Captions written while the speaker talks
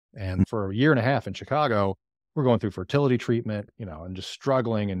And for a year and a half in Chicago, we're going through fertility treatment, and just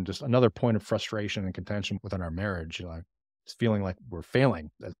struggling, and just another point of frustration and contention within our marriage. Just feeling like we're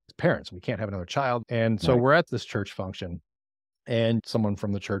failing as parents. We can't have another child. And so Right. we're at this church function, and someone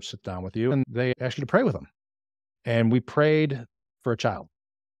from the church sits down with you and they ask you to pray with them. And we prayed for a child.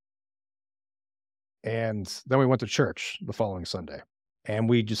 And then we went to church the following Sunday, and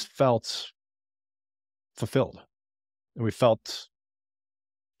we just felt fulfilled, and we felt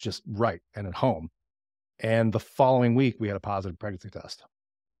just right and at home. And the following week, we had a positive pregnancy test.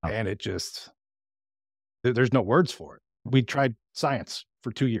 Oh. And it just, there's no words for it. We tried science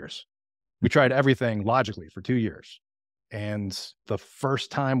for 2 years. We tried everything logically for 2 years. And the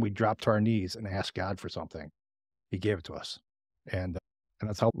first time we dropped to our knees and asked God for something, he gave it to us. And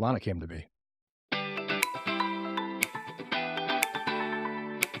that's how Lana came to be.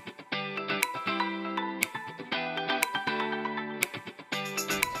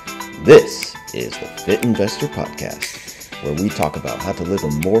 This is the Fit Investor Podcast, where we talk about how to live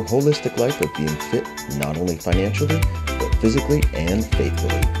a more holistic life of being fit, not only financially, but physically and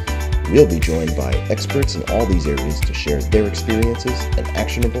faithfully. We'll be joined by experts in all these areas to share their experiences and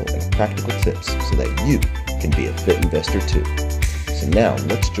actionable and practical tips so that you can be a fit investor too. So now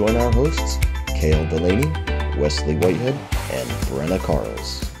let's join our hosts, Cale Delaney, Wesley Whitehead, and Brenna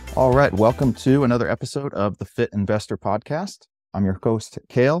Carls. All right. Welcome to another episode of the Fit Investor Podcast. I'm your host,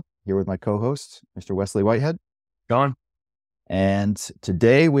 Cale, here with my co-host, Mr. Wesley Whitehead. Gone. And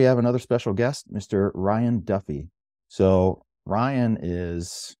today we have another special guest, Mr. Ryan Duffy. So Ryan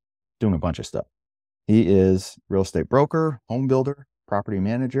is doing a bunch of stuff. He is real estate broker, home builder, property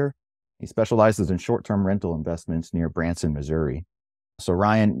manager. He specializes in short-term rental investments near Branson, Missouri. So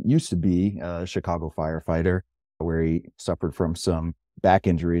Ryan used to be a Chicago firefighter, where he suffered from some back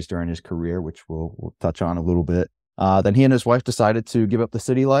injuries during his career, which we'll touch on a little bit. Then he and his wife decided to give up the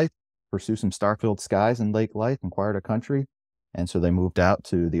city life, pursue some star-filled skies and lake life, and quieter country. And so they moved out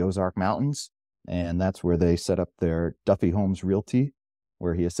to the Ozark Mountains, and that's where they set up their Duffy Homes Realty,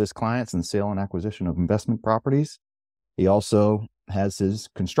 where he assists clients in the sale and acquisition of investment properties. He also has his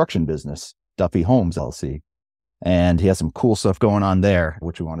construction business, Duffy Homes LLC, and he has some cool stuff going on there,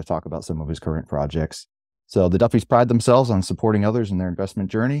 which we want to talk about some of his current projects. So the Duffys pride themselves on supporting others in their investment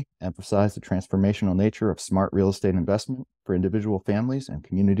journey, emphasize the transformational nature of smart real estate investment for individual families and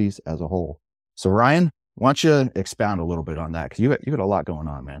communities as a whole. So Ryan, why don't you expound a little bit on that? Because you got a lot going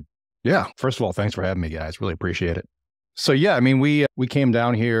on, man. Yeah. First of all, thanks for having me, guys. Really appreciate it. So yeah, I mean, we came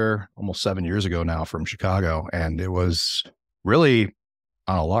down here almost 7 years ago now from Chicago, and it was really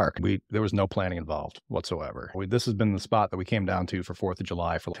on a lark. There was no planning involved whatsoever. This has been the spot that we came down to for 4th of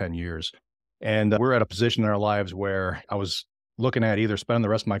July for 10 years. And we're at a position in our lives where I was looking at either spending the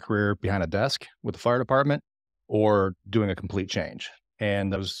rest of my career behind a desk with the fire department or doing a complete change.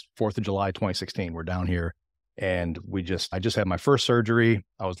 And that was 4th of July, 2016. We're down here, and I just had my first surgery.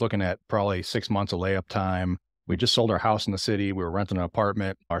 I was looking at probably 6 months of layup time. We just sold our house in the city. We were renting an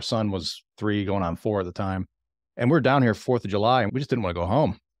apartment. Our son was 3 going on 4 at the time. And we're down here 4th of July, and we just didn't want to go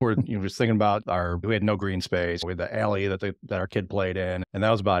home. We're just thinking about we had no green space. We had the alley that our kid played in, and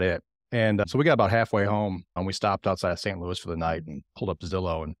that was about it. And so we got about halfway home, and we stopped outside of St. Louis for the night and pulled up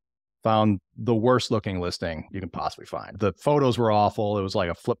Zillow and found the worst looking listing you can possibly find. The photos were awful. It was like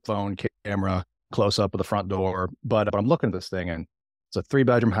a flip phone camera close up of the front door. But I'm looking at this thing, and it's a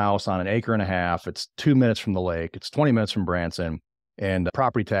 3-bedroom house on an acre and a half. It's 2 minutes from the lake. It's 20 minutes from Branson, and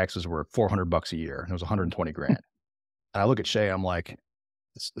property taxes were $400 a year. And it was 120 grand. And I look at Shae, I'm like,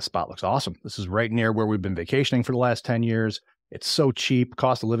 this spot looks awesome. This is right near where we've been vacationing for the last 10 years. It's so cheap.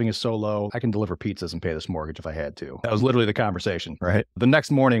 Cost of living is so low. I can deliver pizzas and pay this mortgage if I had to. That was literally the conversation, right? The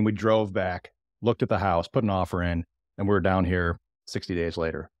next morning we drove back, looked at the house, put an offer in, and we were down here 60 days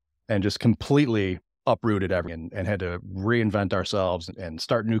later and just completely uprooted everything and had to reinvent ourselves and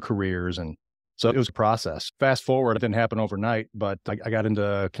start new careers. And so it was a process. Fast forward, it didn't happen overnight, but I got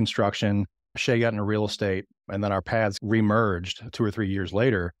into construction. Shae got into real estate, and then our paths remerged 2 or 3 years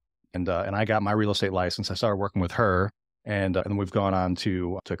later. And I got my real estate license. I started working with her. And we've gone on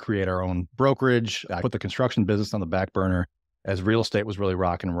to create our own brokerage. I put the construction business on the back burner as real estate was really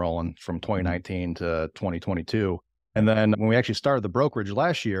rocking and rolling from 2019 to 2022. And then when we actually started the brokerage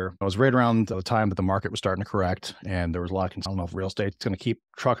last year, it was right around the time that the market was starting to correct. And there was a lot of concern. I don't know if real estate's going to keep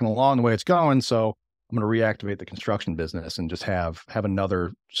trucking along the way it's going. So I'm going to reactivate the construction business and just have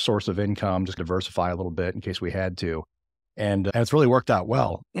another source of income, just diversify a little bit in case we had to. And it's really worked out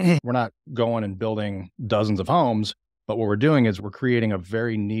well. We're not going and building dozens of homes. But what we're doing is we're creating a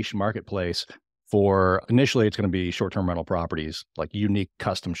very niche marketplace for, initially it's going to be short-term rental properties, like unique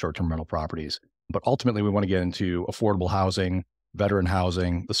custom short-term rental properties. But ultimately we want to get into affordable housing, veteran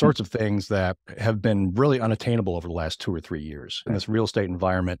housing, the sorts of things that have been really unattainable over the last 2 or 3 years in this real estate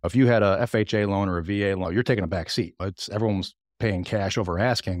environment. If you had a FHA loan or a VA loan, you're taking a back seat. Everyone's paying cash over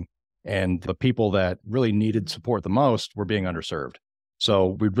asking, and the people that really needed support the most were being underserved.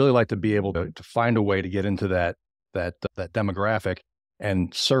 So we'd really like to be able to find a way to get into that demographic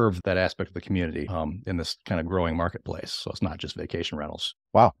and serve that aspect of the community in this kind of growing marketplace. So it's not just vacation rentals.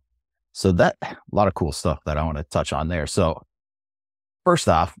 Wow. So a lot of cool stuff that I want to touch on there. So first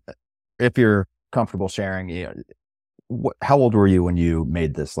off, if you're comfortable sharing, how old were you when you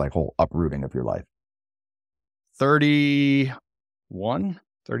made this like whole uprooting of your life? 31,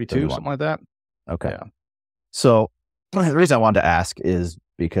 32, something like that. Okay. Yeah. So the reason I wanted to ask is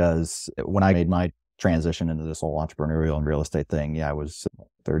because when I made my transition into this whole entrepreneurial and real estate thing, I was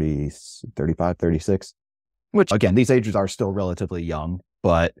 30, 35, 36, which again, these ages are still relatively young,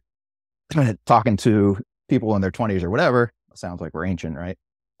 but talking to people in their 20s or whatever, sounds like we're ancient, right?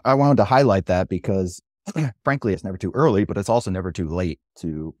 I wanted to highlight that because frankly, it's never too early, but it's also never too late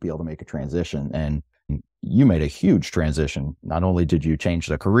to be able to make a transition. And you made a huge transition. Not only did you change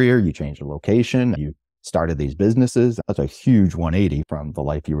the career, you changed the location, you started these businesses. That's a huge 180 from the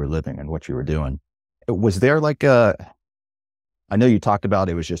life you were living and what you were doing. Was there like I know you talked about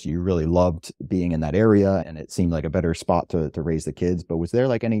it was just you really loved being in that area and it seemed like a better spot to raise the kids, but was there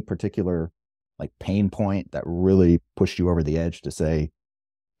like any particular like pain point that really pushed you over the edge to say,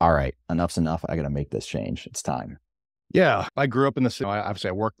 all right, enough's enough. I got to make this change. It's time. Yeah. I grew up in the city. Obviously,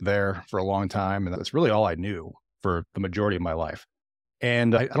 I worked there for a long time, and that's really all I knew for the majority of my life.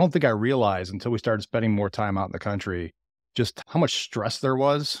 And I don't think I realized until we started spending more time out in the country, just how much stress there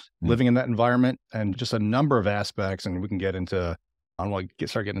was living in that environment and just a number of aspects. And we can get into, I don't want to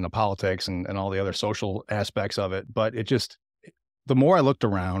start getting into politics and all the other social aspects of it. But the more I looked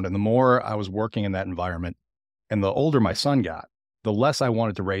around and the more I was working in that environment and the older my son got, the less I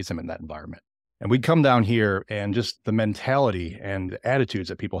wanted to raise him in that environment. And we'd come down here and just the mentality and attitudes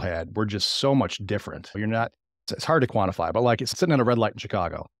that people had were just so much different. It's hard to quantify, but like it's sitting at a red light in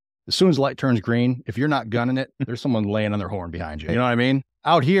Chicago. As soon as the light turns green, if you're not gunning it, there's someone laying on their horn behind you. You know what I mean?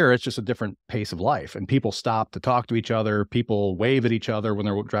 Out here, it's just a different pace of life and people stop to talk to each other. People wave at each other when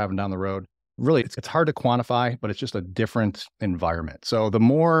they're driving down the road. Really, it's hard to quantify, but it's just a different environment. So the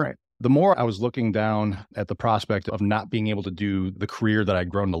more I was looking down at the prospect of not being able to do the career that I'd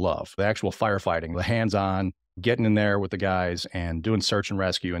grown to love, the actual firefighting, the hands-on, getting in there with the guys and doing search and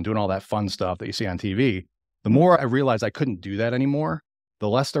rescue and doing all that fun stuff that you see on TV, the more I realized I couldn't do that anymore, the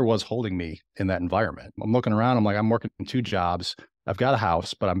less there was holding me in that environment. I'm looking around, I'm like, I'm working 2 jobs. I've got a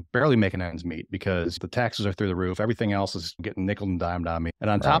house, but I'm barely making ends meet because the taxes are through the roof. Everything else is getting nickel and dimed on me. And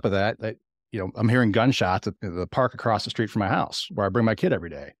on top of that, I'm hearing gunshots at the park across the street from my house where I bring my kid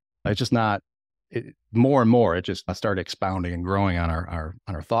every day. It's just not more and more. I started expounding and growing on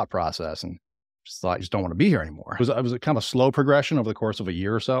our thought process, and just thought I just don't want to be here anymore. It was a kind of a slow progression over the course of a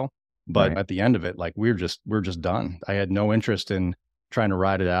year or so, but at the end of it, like we're just done. I had no interest in trying to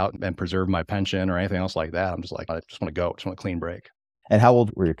ride it out and preserve my pension or anything else like that. I'm just like, I just want to go. Just want a clean break. And how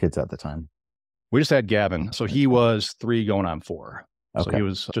old were your kids at the time? We just had Gavin, so he was 3 going on 4. Okay. So he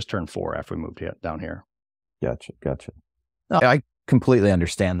was just turned 4 after we moved down here. Gotcha. No, I completely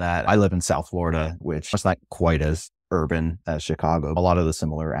understand that. I live in South Florida, which is not quite as urban as Chicago. A lot of the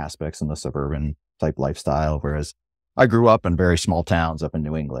similar aspects in the suburban type lifestyle, whereas I grew up in very small towns up in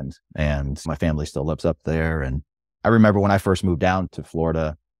New England and my family still lives up there. And I remember when I first moved down to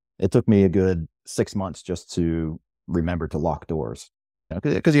Florida, it took me a good 6 months just to remember to lock doors.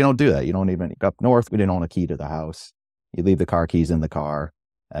 Because you don't do that. You don't even, up north, we didn't own a key to the house. You leave the car keys in the car.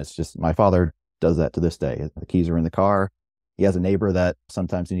 That's just, my father does that to this day. The keys are in the car. He has a neighbor that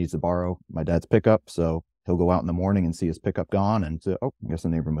sometimes he needs to borrow my dad's pickup. So he'll go out in the morning and see his pickup gone and say, oh, I guess the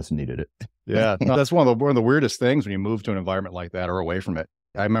neighbor must have needed it. Yeah. No, that's one of the weirdest things when you move to an environment like that or away from it.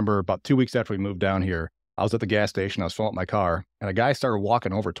 I remember about 2 weeks after we moved down here, I was at the gas station, I was filling up my car, and a guy started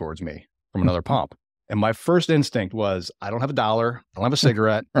walking over towards me from another pump. And my first instinct was, I don't have a dollar, I don't have a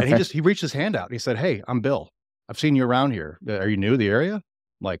cigarette. And he reached his hand out and he said, hey, I'm Bill. I've seen you around here. Are you new to the area? I'm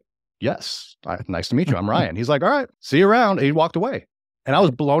like, yes. Nice to meet you. I'm Ryan. He's like, all right, see you around. And he walked away. And I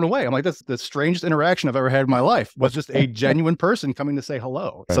was blown away. I'm like, that's the strangest interaction I've ever had in my life, was just a genuine person coming to say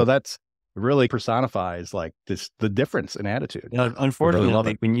hello. Right. So that's really personifies like the difference in attitude. Unfortunately,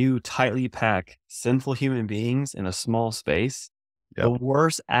 really when you tightly pack sinful human beings in a small space, the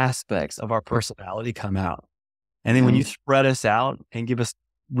worst aspects of our personality come out. And then when you spread us out and give us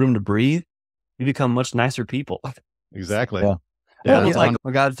room to breathe, we become much nicer people. Exactly. Yeah. It's like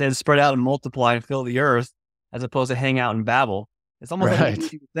when God said, spread out and multiply and fill the earth, as opposed to hang out and babble. It's almost like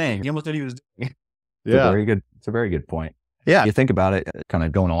he was saying. He almost knew what he was doing. Yeah. It's a very good point. Yeah, you think about it, kind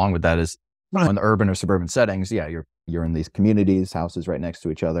of going along with that is in the urban or suburban settings, yeah, you're in these communities, houses right next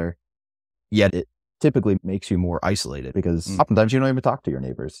to each other. Yet it typically makes you more isolated because oftentimes you don't even talk to your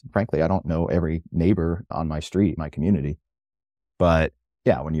neighbors. Frankly, I don't know every neighbor on my street, my community. But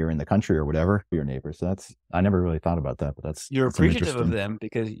yeah, when you're in the country or whatever, your neighbors. So I never really thought about that, but you're that's appreciative of them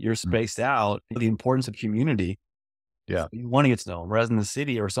because you're spaced out. The importance of community. Yeah. You want to get to know them. Whereas in the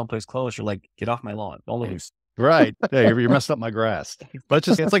city or someplace close, you're like, get off my lawn. Don't leave. Right. Yeah, you're messing up my grass. But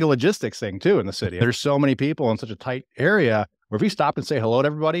it's like a logistics thing too in the city. There's so many people in such a tight area where if you stopped and say hello to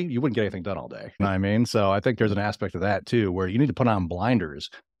everybody, you wouldn't get anything done all day. You know what I mean? So I think there's an aspect of that too, where you need to put on blinders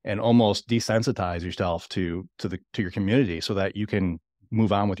and almost desensitize yourself to your community so that you can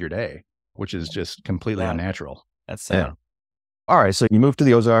move on with your day, which is just completely unnatural. That's sad. Yeah. All right. So you moved to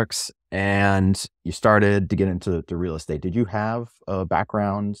the Ozarks and you started to get into real estate. Did you have a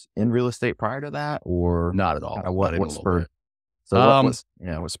background in real estate prior to that or not at all? What spurred? So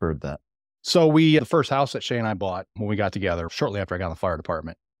what spurred that? So the first house that Shae and I bought when we got together, shortly after I got in the fire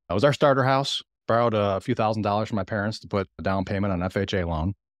department, that was our starter house. Borrowed a few $1,000s from my parents to put a down payment on an FHA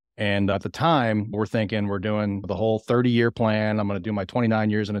loan. And at the time, we're thinking we're doing the whole 30-year plan. I'm going to do my 29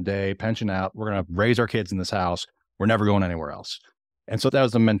 years in a day, pension out. We're going to raise our kids in this house. We're never going anywhere else. And so that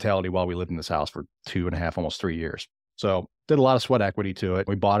was the mentality while we lived in this house for 2.5, almost 3 years. So did a lot of sweat equity to it.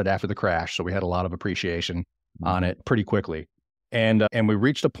 We bought it after the crash. So we had a lot of appreciation on it pretty quickly. And we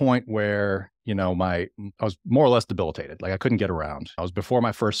reached a point where, I was more or less debilitated. Like I couldn't get around. I was before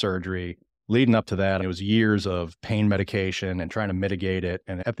my first surgery. Leading up to that, it was years of pain medication and trying to mitigate it.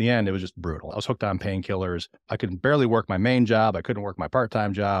 And at the end, it was just brutal. I was hooked on painkillers. I could barely work my main job. I couldn't work my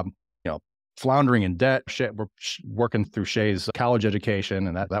part-time job, floundering in debt. We're working through Shae's college education,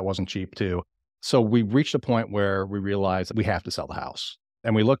 and that wasn't cheap too. So we reached a point where we realized that we have to sell the house.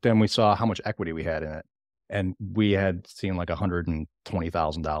 And we looked and we saw how much equity we had in it. And we had seen like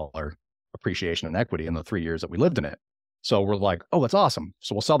 $120,000 appreciation in equity in the 3 years that we lived in it. So we're like, oh, that's awesome.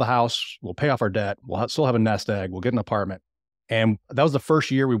 So we'll sell the house. We'll pay off our debt. We'll still have a nest egg. We'll get an apartment. And that was the first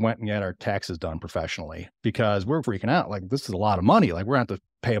year we went and got our taxes done professionally because we're freaking out. Like, this is a lot of money. Like, we're going to have to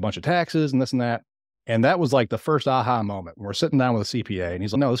pay a bunch of taxes and this and that. And that was like the first aha moment. We're sitting down with a CPA and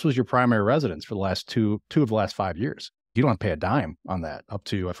he's like, no, this was your primary residence for the last two of the last 5 years. You don't have to pay a dime on that up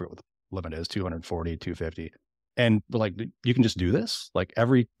to, I forget what the limit is, 240, 250. And we're like, you can just do this like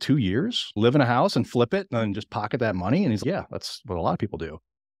every 2 years, live in a house and flip it and then just pocket that money. And he's like, yeah, that's what a lot of people do.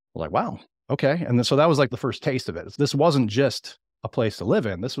 We're like, wow, okay. And then, so that was like the first taste of it. This wasn't just a place to live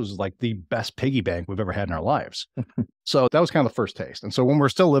in. This was like the best piggy bank we've ever had in our lives. So that was kind of the first taste. And so when we're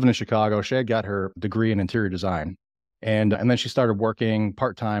still living in Chicago, Shae got her degree in interior design. And then she started working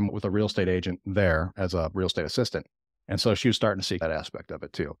part-time with a real estate agent there as a real estate assistant. And so she was starting to see that aspect of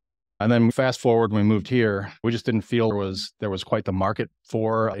it too. And then fast forward, when we moved here, we just didn't feel there was quite the market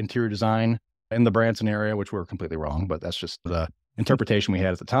for interior design in the Branson area, which we were completely wrong, but that's just the interpretation we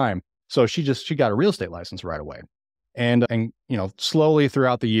had at the time. So she got a real estate license right away. And slowly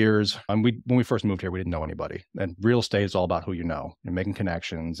throughout the years, when we first moved here, we didn't know anybody. And real estate is all about who you know and making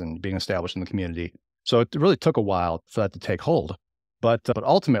connections and being established in the community. So it really took a while for that to take hold. But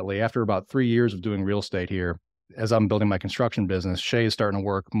ultimately, after about 3 years of doing real estate here, as I'm building my construction business, Shae is starting to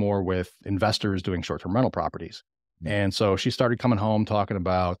work more with investors doing short-term rental properties. And so she started coming home talking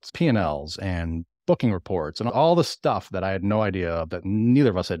about P&Ls and booking reports and all the stuff that I had no idea of, that neither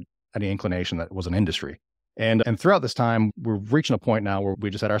of us had any inclination that was an industry. And throughout this time, we're reaching a point now where we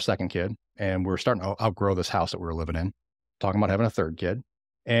just had our second kid and we're starting to outgrow this house that we were living in, talking about having a third kid.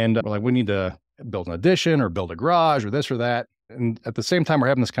 And we're like, we need to build an addition or build a garage or this or that. And at the same time we're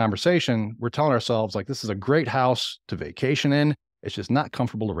having this conversation, we're telling ourselves like, this is a great house to vacation in. It's just not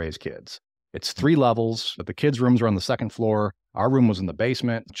comfortable to raise kids. It's 3 levels, but the kids' rooms are on the second floor. Our room was in the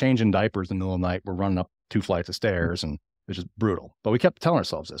basement, changing diapers in the middle of the night. We're running up 2 flights of stairs and it's just brutal. But we kept telling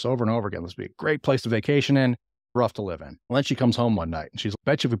ourselves this over and over again. This would be a great place to vacation in, rough to live in. And then she comes home one night and she's like,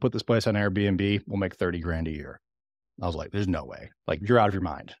 bet you if we put this place on Airbnb, we'll make 30 grand a year. I was like, there's no way. Like, you're out of your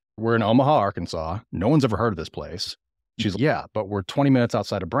mind. We're in Omaha, Arkansas. No one's ever heard of this place. She's like, yeah, but we're 20 minutes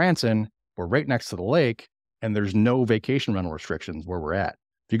outside of Branson. We're right next to the lake and there's no vacation rental restrictions where we're at.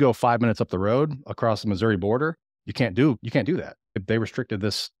 If you go 5 minutes up the road across the Missouri border, you can't do that. They restricted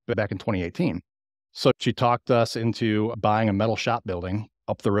this back in 2018. So she talked us into buying a metal shop building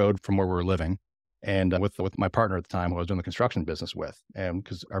up the road from where we were living. And with my partner at the time who I was doing the construction business with. And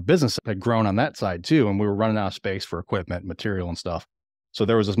because our business had grown on that side too. And we were running out of space for equipment, material and stuff. So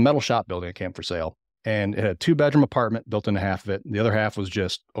there was this metal shop building that came for sale. And it had a 2-bedroom apartment built into half of it. The other half was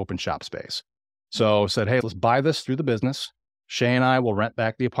just open shop space. So I said, hey, let's buy this through the business. Shae and I will rent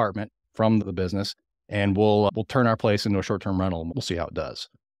back the apartment from the business. and we'll turn our place into a short-term rental and we'll see how it does.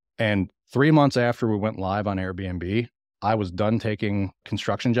 And 3 months after we went live on Airbnb, I was done taking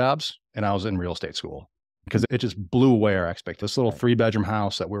construction jobs and I was in real estate school because it just blew away our expectations. This little 3-bedroom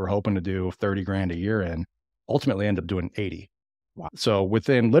house that we were hoping to do 30 grand a year in ultimately ended up doing 80. Wow. So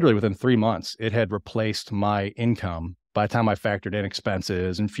literally within 3 months, it had replaced my income by the time I factored in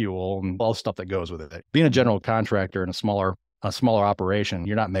expenses and fuel and all the stuff that goes with it. Being a general contractor in a smaller operation,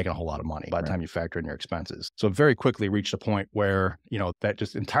 you're not making a whole lot of money by the time you factor in your expenses. So it very quickly reached a point where, that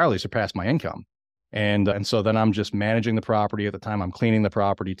just entirely surpassed my income. And so then I'm just managing the property at the time. I'm cleaning the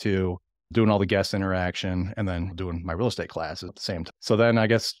property too, doing all the guest interaction, and then doing my real estate classes at the same time. So then I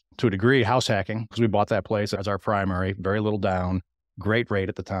guess to a degree, house hacking, because we bought that place as our primary, very little down, great rate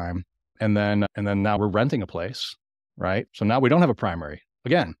at the time. And then now we're renting a place, right? So now we don't have a primary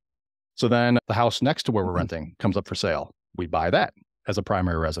again. So then the house next to where we're renting comes up for sale. We buy that as a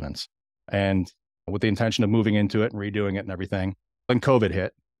primary residence. And with the intention of moving into it and redoing it and everything. Then COVID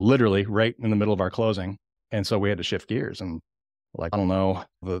hit, literally right in the middle of our closing. And so we had to shift gears. And I don't know,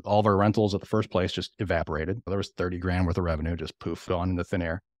 all of our rentals at the first place just evaporated. There was 30 grand worth of revenue, just poof, gone into thin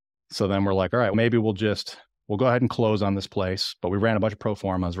air. So then we're like, all right, maybe we'll go ahead and close on this place. But we ran a bunch of pro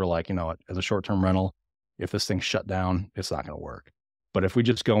formas. We're like, as a short-term rental, if this thing's shut down, it's not going to work. But if we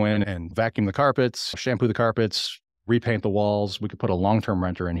just go in and vacuum the carpets, shampoo the carpets, repaint the walls, we could put a long-term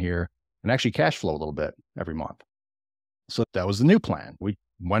renter in here and actually cash flow a little bit every month. So that was the new plan. We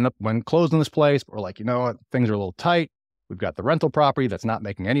went closed in this place. We're like, things are a little tight. We've got the rental property that's not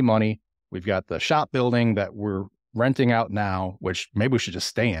making any money. We've got the shop building that we're renting out now, which maybe we should just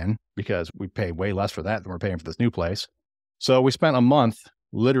stay in because we pay way less for that than we're paying for this new place. So we spent a month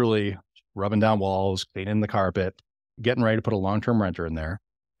literally rubbing down walls, cleaning the carpet, getting ready to put a long-term renter in there.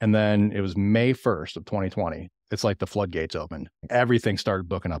 And then it was May 1st of 2020. It's like the floodgates opened. Everything started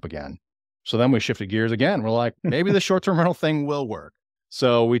booking up again. So then we shifted gears again. We're like, maybe the short-term rental thing will work.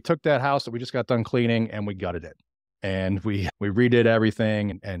 So we took that house that we just got done cleaning and we gutted it. And we redid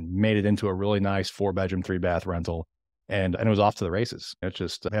everything and made it into a really nice 4-bedroom, 3-bath rental. And it was off to the races. It's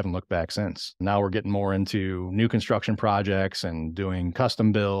just, I haven't looked back since. Now we're getting more into new construction projects and doing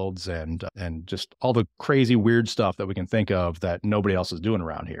custom builds and just all the crazy weird stuff that we can think of that nobody else is doing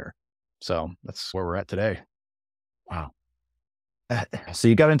around here. So that's where we're at today. Wow. So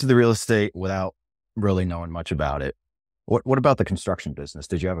you got into the real estate without really knowing much about it. What about the construction business?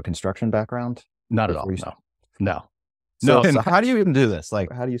 Did you have a construction background? Not at all. No. So how do you even do this?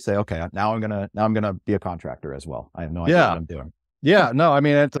 Like, how do you say, okay, now I'm gonna be a contractor as well? I have no idea what I'm doing. Yeah, no, I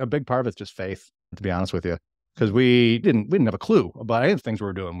mean, it's a big part of it's just faith, to be honest with you, because we didn't have a clue about any of the things we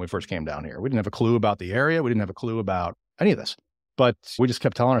were doing when we first came down here. We didn't have a clue about the area. We didn't have a clue about any of this, but we just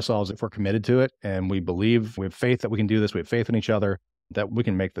kept telling ourselves if we're committed to it and we believe, we have faith that we can do this, we have faith in each other, that we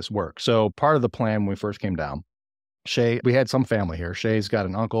can make this work. So part of the plan when we first came down, Shae, we had some family here. Shae's got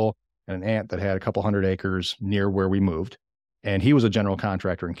an uncle and an aunt that had a couple 100 acres near where we moved. And he was a general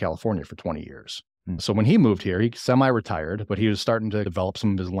contractor in California for 20 years. So when he moved here, he semi-retired, but he was starting to develop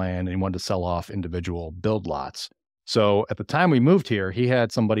some of his land and he wanted to sell off individual build lots. So at the time we moved here, he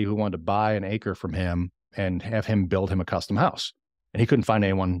had somebody who wanted to buy an acre from him and have him build him a custom house. And he couldn't find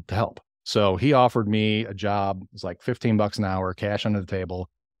anyone to help. So he offered me a job. It was like $15 an hour, cash under the table,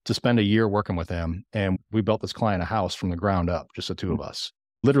 to spend a year working with him. And we built this client a house from the ground up, just the two of us.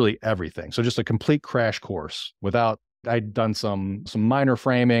 Literally everything. So just a complete crash course I'd done some minor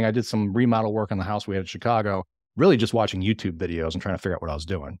framing. I did some remodel work on the house we had in Chicago, really just watching YouTube videos and trying to figure out what I was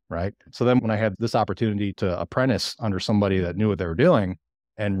doing, right? So then when I had this opportunity to apprentice under somebody that knew what they were doing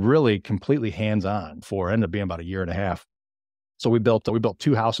and really completely hands-on ended up being about a year and a half. So we built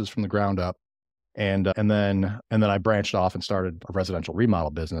 2 houses from the ground up. And then I branched off and started a residential remodel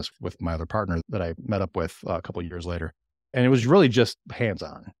business with my other partner that I met up with a couple of years later. And it was really just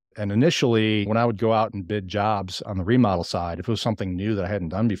hands-on. And initially, when I would go out and bid jobs on the remodel side, if it was something new that I hadn't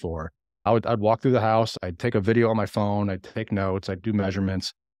done before, I'd walk through the house, I'd take a video on my phone, I'd take notes, I'd do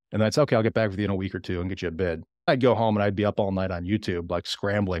measurements, and then I'd say, okay, I'll get back with you in a week or two and get you a bid. I'd go home and I'd be up all night on YouTube, like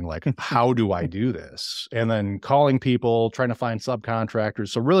scrambling, like, how do I do this? And then calling people, trying to find subcontractors.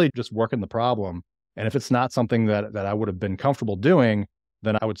 So really just working the problem. And if it's not something that I would have been comfortable doing,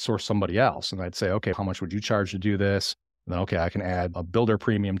 then I would source somebody else. And I'd say, okay, how much would you charge to do this? And then, okay, I can add a builder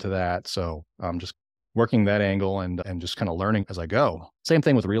premium to that. So I'm just working that angle and just kind of learning as I go. Same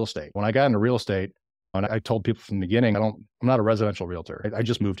thing with real estate. When I got into real estate, and I told people from the beginning, I'm not a residential realtor. I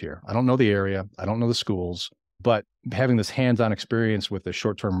just moved here. I don't know the area. I don't know the schools, but having this hands-on experience with the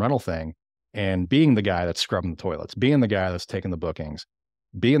short-term rental thing and being the guy that's scrubbing the toilets, being the guy that's taking the bookings,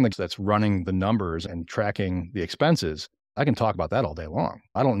 being the guy that's running the numbers and tracking the expenses, I can talk about that all day long.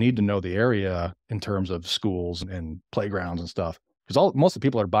 I don't need to know the area in terms of schools and playgrounds and stuff. Because most of the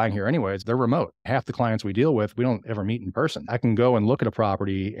people that are buying here anyways, they're remote. Half the clients we deal with, we don't ever meet in person. I can go and look at a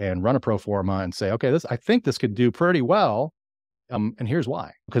property and run a pro forma and say, okay, I think this could do pretty well. And here's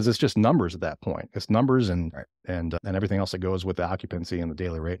why, because it's just numbers at that point. It's numbers and everything else that goes with the occupancy and the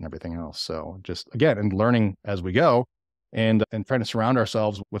daily rate and everything else. So just again, and learning as we go and trying to surround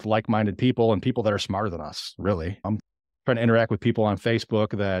ourselves with like-minded people and people that are smarter than us, really. I'm trying to interact with people on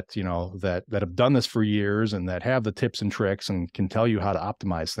Facebook that, you know, that have done this for years and that have the tips and tricks and can tell you how to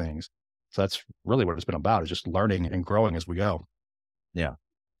optimize things. So that's really what it's been about, is just learning and growing as we go. Yeah.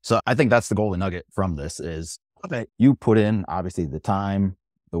 So I think that's the golden nugget from this is that you put in obviously the time,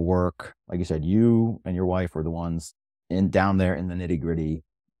 the work. Like you said, you and your wife are the ones down there in the nitty-gritty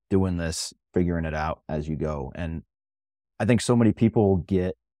doing this, figuring it out as you go. And I think so many people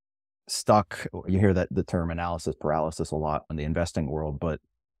get stuck. You hear that the term analysis paralysis a lot in the investing world, but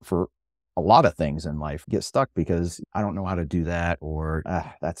for a lot of things in life, get stuck because I don't know how to do that, or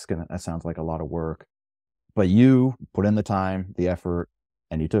that sounds like a lot of work. But you put in the time, the effort,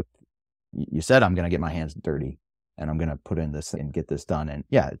 and you said, I'm going to get my hands dirty and I'm going to put in this and get this done. And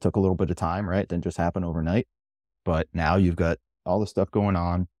yeah, it took a little bit of time, right? It didn't just happen overnight, but now you've got all the stuff going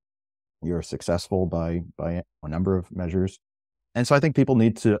on. You're successful by a number of measures. And so I think people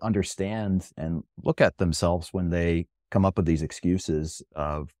need to understand and look at themselves when they come up with these excuses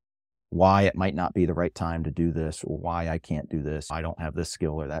of why it might not be the right time to do this, or why I can't do this. I don't have this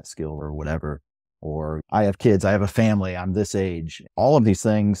skill or that skill or whatever. Or I have kids, I have a family, I'm this age. All of these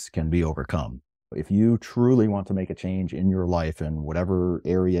things can be overcome. If you truly want to make a change in your life in whatever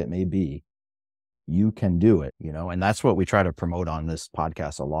area it may be, you can do it, you know? And that's what we try to promote on this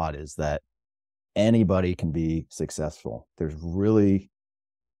podcast a lot, is that anybody can be successful.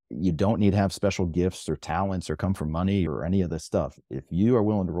 You don't need to have special gifts or talents or come from money or any of this stuff. If you are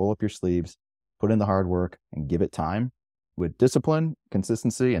willing to roll up your sleeves, put in the hard work and give it time with discipline,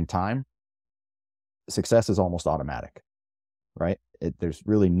 consistency, and time, success is almost automatic, right? There's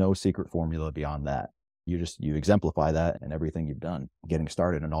really no secret formula beyond that. You exemplify that in everything you've done, getting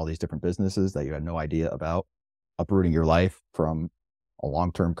started in all these different businesses that you had no idea about, uprooting your life from a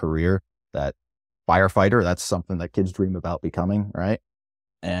long-term career, that firefighter, that's something that kids dream about becoming, right?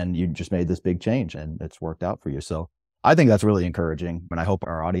 And you just made this big change and it's worked out for you. So I think that's really encouraging. And I hope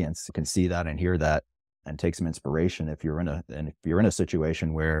our audience can see that and hear that and take some inspiration if you're in a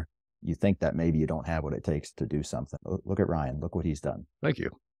situation where you think that maybe you don't have what it takes to do something. Look at Ryan. Look what he's done. Thank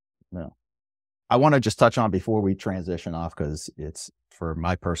you. No. I want to just touch on before we transition off, because it's for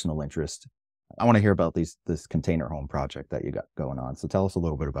my personal interest. I want to hear about this container home project that you got going on. So tell us a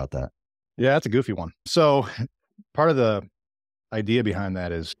little bit about that. Yeah, that's a goofy one. So part of the idea behind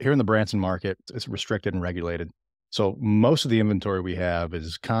that is here in the Branson market, it's restricted and regulated. So most of the inventory we have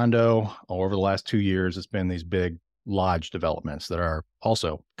is condo. Over the last 2 years, it's been these big lodge developments that are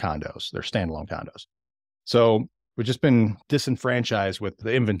also condos. They're standalone condos. So we've just been disenfranchised with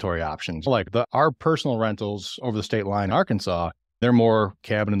the inventory options. Like our personal rentals over the state line in Arkansas, they're more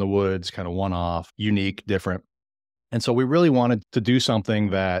cabin in the woods, kind of one-off, unique, different. And so we really wanted to do something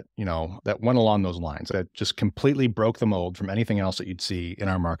that, that went along those lines, that just completely broke the mold from anything else that you'd see in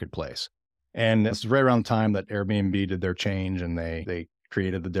our marketplace. And it's right around the time that Airbnb did their change and they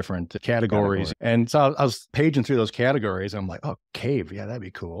created the different categories. And so I was paging through those categories. And I'm like, oh, cave. Yeah, that'd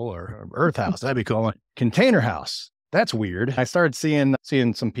be cool. Or earth house. That'd be cool. Container house. That's weird. I started seeing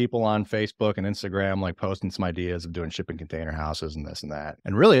some people on Facebook and Instagram, like posting some ideas of doing shipping container houses and this and that.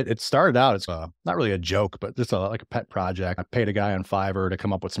 And really it started out as not really a joke, but just like a pet project. I paid a guy on Fiverr to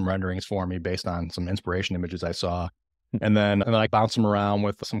come up with some renderings for me based on some inspiration images I saw. And then I bounced them around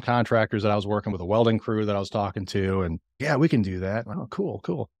with some contractors that I was working with, a welding crew that I was talking to, and yeah, we can do that. Oh,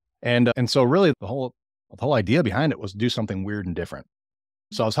 cool. And so really the whole idea behind it was to do something weird and different.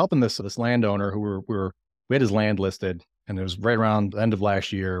 So I was helping this landowner who we had his land listed, and it was right around the end of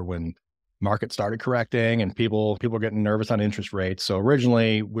last year when market started correcting and people were getting nervous on interest rates. So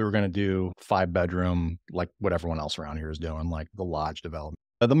originally we were going to do 5-bedroom, like what everyone else around here is doing, like the lodge development.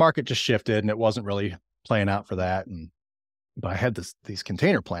 The market just shifted and it wasn't really playing out for that. But I had these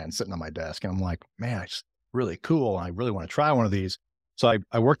container plans sitting on my desk, and I'm like, man, it's really cool. I really want to try one of these. So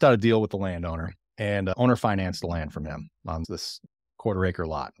I worked out a deal with the landowner, and owner financed the land from him on this 1/4 acre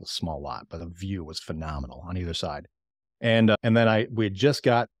lot, a small lot, but the view was phenomenal on either side. And then we had just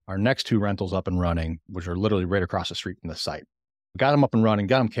got our next 2 rentals up and running, which are literally right across the street from the site. Got them up and running,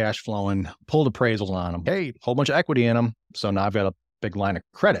 got them cash flowing, pulled appraisals on them. Hey, whole bunch of equity in them. So now I've got a big line of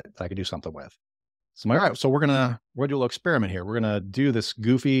credit that I could do something with. So I'm like, all right, so we're gonna do a little experiment here. We're gonna do this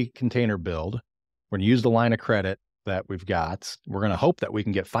goofy container build. We're gonna use the line of credit that we've got. We're going to hope that we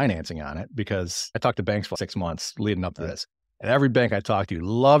can get financing on it, because I talked to banks for 6 months leading up to this. And every bank I talked to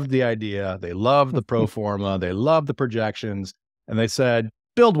loved the idea. They loved the pro forma. They loved the projections. And they said,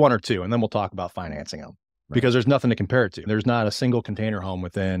 build one or two, and then we'll talk about financing them. Right. Because there's nothing to compare it to. There's not a single container home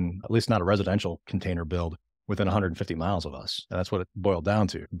within, at least not a residential container build, within 150 miles of us. And that's what it boiled down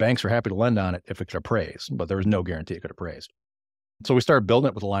to. Banks are happy to lend on it if it could appraise, but there was no guarantee it could appraise. So we started building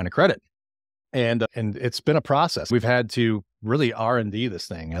it with a line of credit. And it's been a process. We've had to really R&D this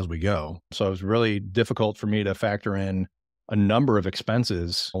thing as we go. So it was really difficult for me to factor in a number of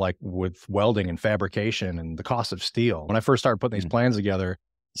expenses, like with welding and fabrication and the cost of steel. When I first started putting these plans together,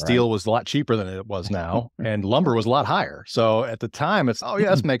 steel was a lot cheaper than it was now, and lumber was a lot higher. So at the time, it's, oh,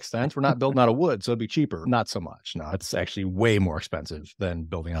 yeah, this makes sense. We're not building out of wood, so it'd be cheaper. Not so much. No, it's actually way more expensive than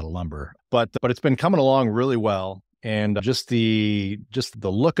building out of lumber. But it's been coming along really well. And just the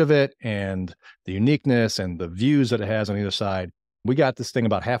look of it and the uniqueness and the views that it has on either side. We got this thing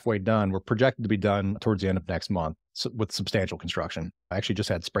about halfway done. We're projected to be done towards the end of next month with substantial construction. I actually just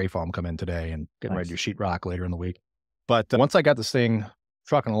had spray foam come in today and getting ready to do sheetrock later in the week. But once I got this thing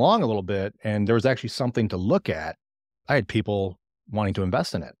trucking along a little bit and there was actually something to look at, I had people wanting to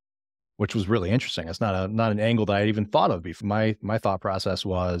invest in it, which was really interesting. It's not an angle that I even thought of before. My thought process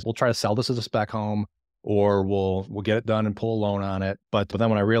was, we'll try to sell this as a spec home, or we'll get it done and pull a loan on it. But then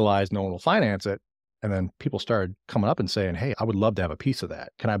when I realized no one will finance it, and then people started coming up and saying, hey, I would love to have a piece of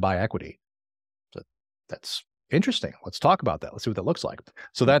that. Can I buy equity? So that's interesting. Let's talk about that. Let's see what that looks like.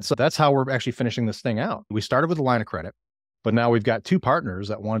 So that's how we're actually finishing this thing out. We started with a line of credit, but now we've got two partners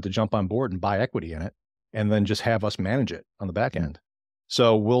that wanted to jump on board and buy equity in it, and then just have us manage it on the back end.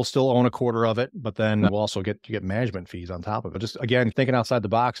 So we'll still own a quarter of it, but then we'll also get management fees on top of it. Just again, thinking outside the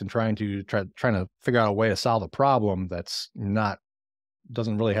box and trying to figure out a way to solve a problem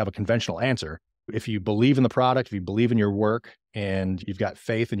doesn't really have a conventional answer. If you believe in the product, if you believe in your work, and you've got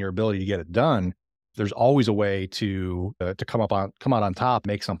faith in your ability to get it done, there's always a way to come out on top,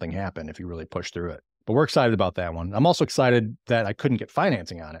 make something happen if you really push through it. But we're excited about that one. I'm also excited that I couldn't get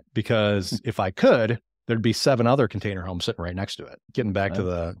financing on it, because if I could, there'd be 7 other container homes sitting right next to it. Getting back to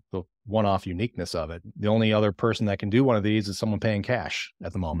the one-off uniqueness of it. The only other person that can do one of these is someone paying cash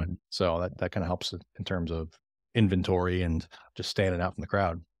at the moment. So that kind of helps in terms of inventory and just standing out from the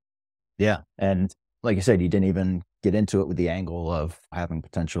crowd. Yeah. And like you said, you didn't even get into it with the angle of having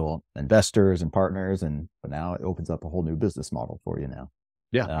potential investors and partners, but now it opens up a whole new business model for you now.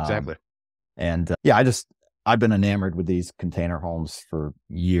 Yeah, exactly. And I've been enamored with these container homes for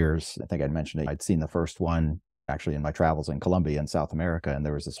years. I think I'd mentioned it. I'd seen the first one actually in my travels in Colombia in South America. And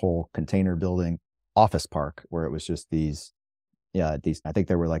there was this whole container building office park where it was just these, I think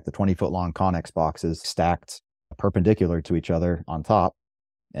they were like the 20-foot long Connex boxes stacked perpendicular to each other on top.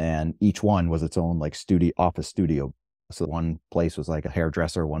 And each one was its own like office studio. So one place was like a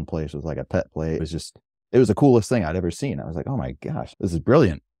hairdresser. One place was like a pet play. It was the coolest thing I'd ever seen. I was like, oh my gosh, this is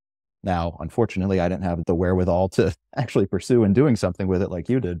brilliant. Now, unfortunately, I didn't have the wherewithal to actually pursue and doing something with it like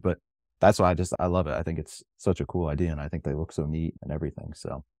you did, but that's why I love it. I think it's such a cool idea, and I think they look so neat and everything.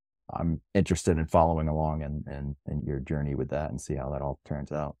 So I'm interested in following along and your journey with that and see how that all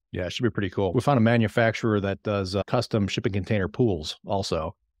turns out. Yeah, it should be pretty cool. We found a manufacturer that does custom shipping container pools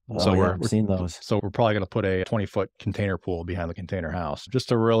also. So we've seen those. So we're probably going to put a 20-foot container pool behind the container house just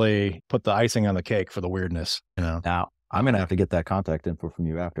to really put the icing on the cake for the weirdness. Now, I'm going to have to get that contact info from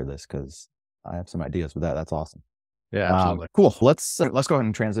you after this, because I have some ideas with that. That's awesome. Yeah, absolutely. Cool. Let's go ahead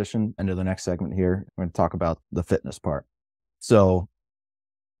and transition into the next segment here. We're going to talk about the fitness part. So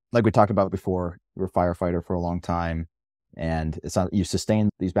like we talked about before, you were a firefighter for a long time, and you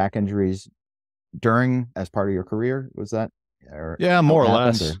sustained these back injuries as part of your career. Was that? Yeah, more or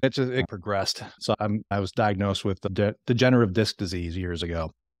less. It progressed. So I was diagnosed with degenerative disc disease years ago.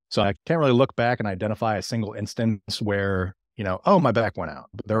 So I can't really look back and identify a single instance where, my back went out.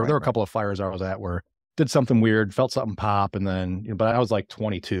 But there were a couple of fires I was at where did something weird, felt something pop. And then, but I was like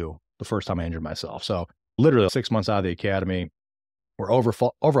 22 the first time I injured myself. So literally 6 months out of the academy, we're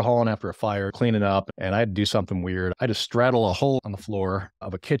overhauling after a fire, cleaning up, and I had to do something weird. I had to straddle a hole on the floor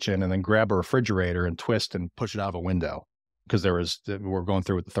of a kitchen and then grab a refrigerator and twist and push it out of a window. Because we were going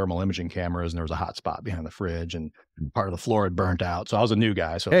through with the thermal imaging cameras, and there was a hot spot behind the fridge, and part of the floor had burnt out. So I was a new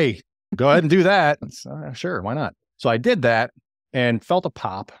guy. So, hey, go ahead and do that. Sure, why not? So I did that and felt a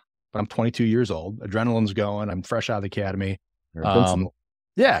pop, but I'm 22 years old. Adrenaline's going. I'm fresh out of the academy.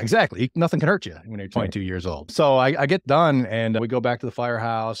 Yeah, exactly. Nothing can hurt you when you're 22 years old. So I get done, and we go back to the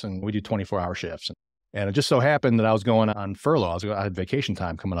firehouse, and we do 24-hour shifts. And it just so happened that I was going on furlough. I had vacation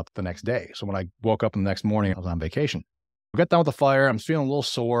time coming up the next day. So when I woke up the next morning, I was on vacation. We got done with the fire. I'm feeling a little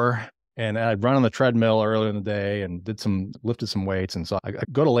sore. And I'd run on the treadmill earlier in the day and lifted some weights. And so I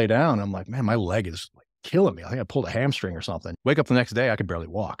go to lay down. And I'm like, man, my leg is like killing me. I think I pulled a hamstring or something. Wake up the next day, I could barely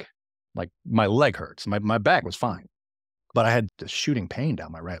walk. Like my leg hurts. My back was fine, but I had this shooting pain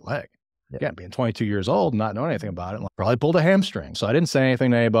down my right leg. Yeah. Again, being 22 years old, not knowing anything about it, probably pulled a hamstring. So I didn't say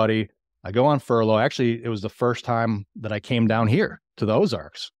anything to anybody. I go on furlough. Actually, it was the first time that I came down here to the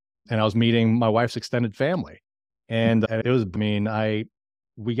Ozarks, and I was meeting my wife's extended family. And it was,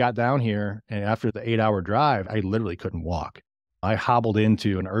 we got down here, and after the 8-hour drive, I literally couldn't walk. I hobbled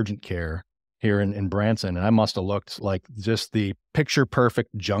into an urgent care here in Branson, and I must have looked like just the picture perfect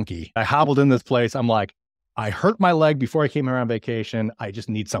junkie. I hobbled in this place. I'm like, I hurt my leg before I came here on vacation. I just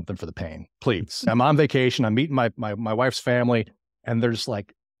need something for the pain, please. I'm on vacation. I'm meeting my wife's family, and they're just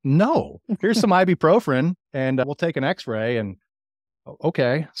like, no, here's some ibuprofen, and we'll take an X-ray. And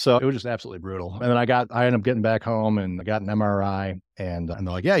okay. So it was just absolutely brutal. And then I ended up getting back home and I got an MRI, and they're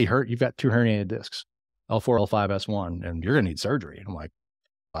like, yeah, you've got 2 herniated discs, L4, L5, S1, and you're going to need surgery. And I'm like,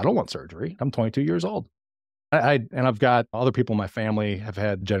 I don't want surgery. I'm 22 years old. And I've got other people in my family have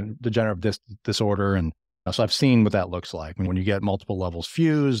had degenerative disc disorder. And so I've seen what that looks like when you get multiple levels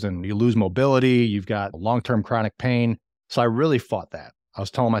fused and you lose mobility, you've got long-term chronic pain. So I really fought that. I was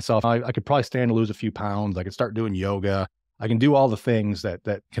telling myself I could probably stand to lose a few pounds. I could start doing yoga. I can do all the things that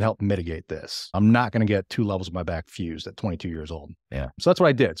can help mitigate this. I'm not going to get 2 levels of my back fused at 22 years old. Yeah. So that's what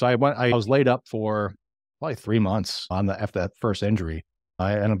I did. So I was laid up for probably 3 months after that first injury.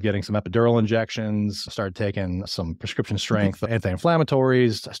 I ended up getting some epidural injections. I started taking some prescription strength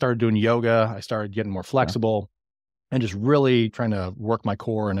anti-inflammatories. I started doing yoga. I started getting more flexible and just really trying to work my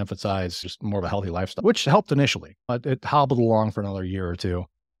core and emphasize just more of a healthy lifestyle, which helped initially. It hobbled along for another year or two.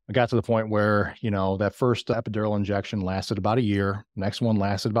 I got to the point where, that first epidural injection lasted about a year. Next one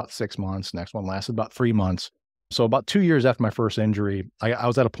lasted about 6 months. Next one lasted about 3 months. So about 2 years after my first injury, I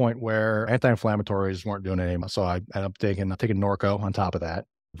was at a point where anti-inflammatories weren't doing anything. So I ended up taking Norco on top of that,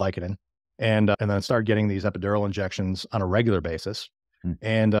 Vicodin, and then started getting these epidural injections on a regular basis.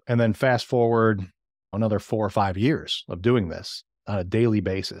 And then fast forward another 4 or 5 years of doing this on a daily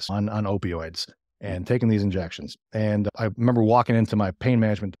basis on opioids and taking these injections. And I remember walking into my pain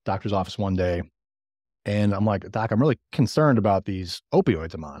management doctor's office one day, and I'm like, Doc, I'm really concerned about these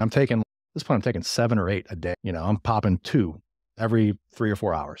opioids I'm on. At this point, I'm taking 7 or 8 a day. I'm popping 2 every 3 or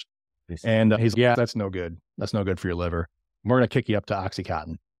 4 hours. And he's like, yeah, that's no good. That's no good for your liver. We're going to kick you up to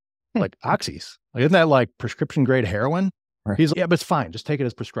Oxycontin. Like, Oxys? Like, isn't that like prescription grade heroin? Right. He's like, yeah, but it's fine. Just take it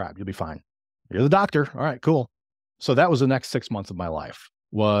as prescribed. You'll be fine. You're the doctor. All right, cool. So that was the next 6 months of my life,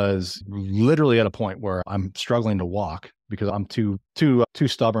 was literally at a point where I'm struggling to walk because I'm too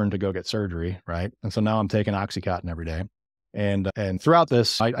stubborn to go get surgery, right? And so now I'm taking Oxycontin every day. And throughout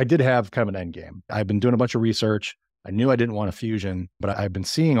this, I did have kind of an end game. I've been doing a bunch of research. I knew I didn't want a fusion, but I've been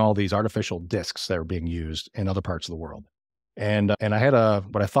seeing all these artificial discs that are being used in other parts of the world. And I had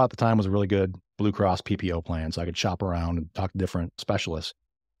what I thought at the time was a really good Blue Cross PPO plan, so I could shop around and talk to different specialists.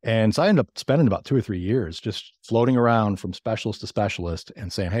 And so I ended up spending about 2 or 3 years just floating around from specialist to specialist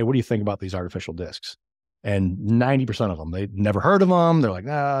and saying, hey, what do you think about these artificial discs? And 90% of them, they'd never heard of them. They're like,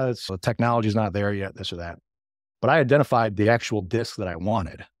 the technology's not there yet, this or that. But I identified the actual disc that I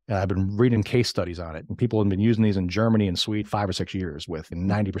wanted. And I've been reading case studies on it. And people have been using these in Germany and Sweden 5 or 6 years with a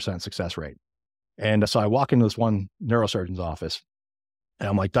 90% success rate. And so I walk into this one neurosurgeon's office and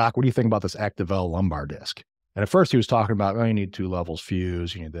I'm like, Doc, what do you think about this Activell lumbar disc? And at first he was talking about, you need 2 levels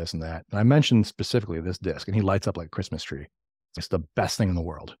fused, you need this and that. And I mentioned specifically this disc, and he lights up like a Christmas tree. It's the best thing in the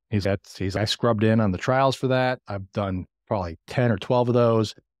world. I scrubbed in on the trials for that. I've done probably 10 or 12 of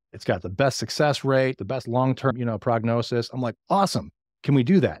those. It's got the best success rate, the best long-term, prognosis. I'm like, awesome. Can we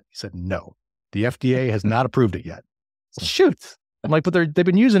do that? He said, no, the FDA has not approved it yet. Shoot. I'm like, but they've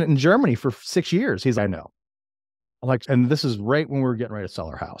been using it in Germany for 6 years. He's like, I know. I'm like, and this is right when we were getting ready to sell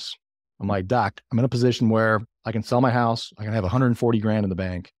our house. I'm like, Doc, I'm in a position where I can sell my house. I can have 140 grand in the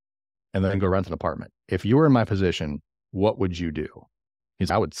bank and then go rent an apartment. If you were in my position, what would you do?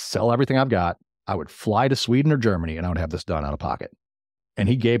 I would sell everything I've got. I would fly to Sweden or Germany and I would have this done out of pocket. And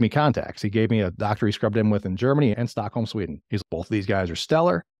he gave me contacts. He gave me a doctor he scrubbed in with in Germany and Stockholm, Sweden. He's both of these guys are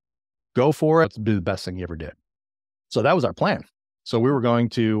stellar. Go for it. It's the best thing you ever did. So that was our plan. So we were going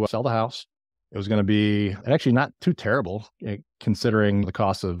to sell the house. It was going to be actually not too terrible considering the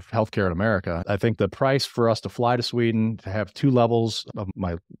cost of healthcare in America. I think the price for us to fly to Sweden, to have 2 levels of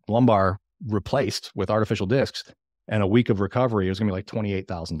my lumbar replaced with artificial discs and a week of recovery, it was going to be like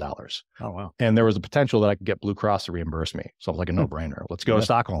 $28,000. Oh, wow. And there was a potential that I could get Blue Cross to reimburse me. So I was like a no-brainer. Let's go to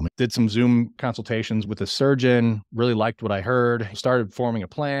Stockholm. Did some Zoom consultations with the surgeon, really liked what I heard, started forming a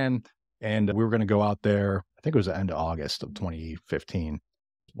plan, and we were going to go out there. I think it was the end of August of 2015.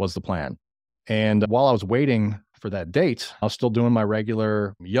 was the plan. And while I was waiting for that date, I was still doing my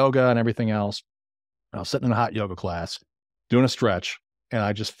regular yoga and everything else. I was sitting in a hot yoga class, doing a stretch, and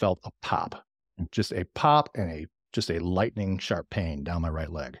I just felt a pop, just a pop and just a lightning sharp pain down my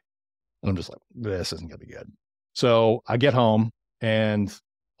right leg. And I'm just like, this isn't going to be good. So I get home and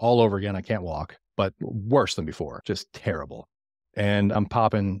all over again, I can't walk, but worse than before, just terrible. And I'm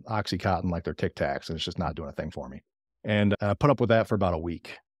popping Oxycontin like they're Tic Tacs, and it's just not doing a thing for me. And I put up with that for about a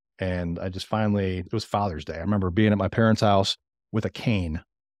week. And I just finally, it was Father's Day. I remember being at my parents' house with a cane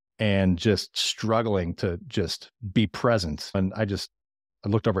and just struggling to just be present. And I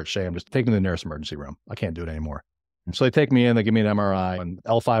looked over at Shae. I'm just taking me to the nearest emergency room. I can't do it anymore. So they take me in, they give me an MRI, and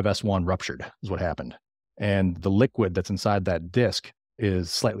L5S1 ruptured is what happened. And the liquid that's inside that disc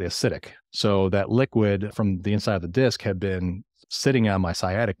is slightly acidic. So that liquid from the inside of the disc had been sitting on my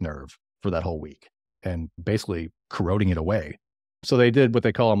sciatic nerve for that whole week and basically corroding it away. So they did what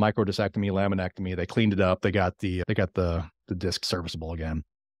they call a microdiscectomy, laminectomy. They cleaned it up. They got the disc serviceable again.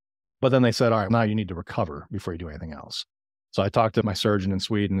 But then they said, all right, now you need to recover before you do anything else. So I talked to my surgeon in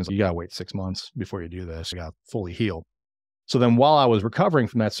Sweden. And said, you got to wait 6 months before you do this. You got to fully heal. So then while I was recovering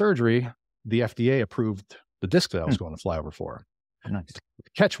from that surgery, the FDA approved the disc that I was going to fly over for. Nice.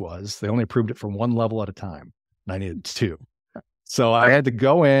 The catch was they only approved it for one level at a time, and I needed 2. So I had to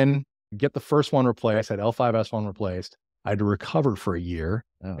go in, get the first one replaced, I had L5S1 replaced. I had to recover for a year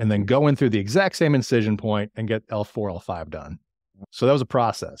and then go in through the exact same incision point and get L4, L5 done. So that was a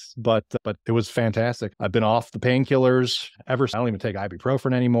process, but it was fantastic. I've been off the painkillers ever since. I don't even take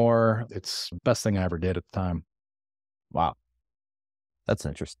ibuprofen anymore. It's the best thing I ever did at the time. Wow. That's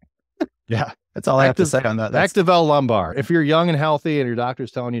interesting. Yeah. That's all I have to say on that. Active L lumbar. If you're young and healthy and your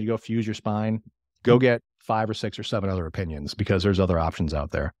doctor's telling you to go fuse your spine, go get 5 or 6 or 7 other opinions because there's other options out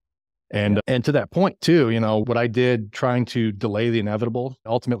there. And to that point too, what I did trying to delay the inevitable,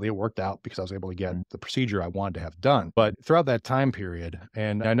 ultimately it worked out because I was able to get the procedure I wanted to have done. But throughout that time period,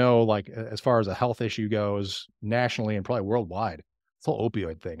 and I know like as far as a health issue goes nationally and probably worldwide, this whole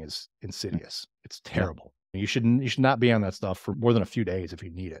opioid thing is insidious. It's terrible. You should not be on that stuff for more than a few days if you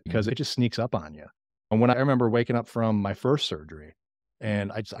need it because it just sneaks up on you. And when I remember waking up from my first surgery and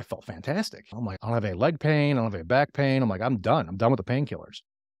I felt fantastic. I'm like, I don't have any leg pain. I don't have any back pain. I'm like, I'm done. I'm done with the painkillers.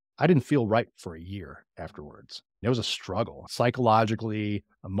 I didn't feel right for a year afterwards. It was a struggle psychologically,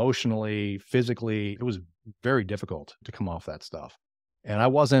 emotionally, physically. It was very difficult to come off that stuff. And I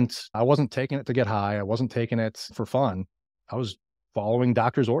wasn't taking it to get high. I wasn't taking it for fun. I was following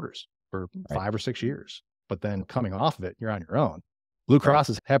doctor's orders for 5 or 6 years. But then coming off of it, you're on your own. Blue Cross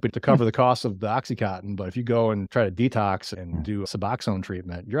is happy to cover the cost of the Oxycontin, but if you go and try to detox and do a Suboxone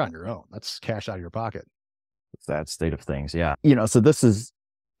treatment, you're on your own. That's cash out of your pocket. It's that state of things. Yeah. So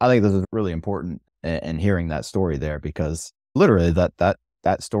I think this is really important in hearing that story there because literally that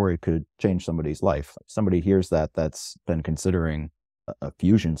story could change somebody's life. Somebody hears that's been considering a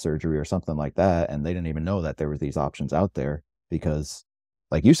fusion surgery or something like that, and they didn't even know that there were these options out there because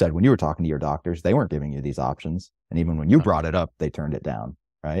like you said, when you were talking to your doctors, they weren't giving you these options. And even when you brought it up, they turned it down.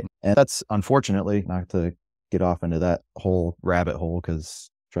 Right. And that's unfortunately, not to get off into that whole rabbit hole, because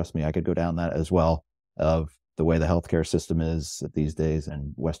trust me, I could go down that as well, of the way the healthcare system is these days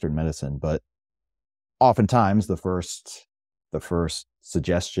in Western medicine. But oftentimes the first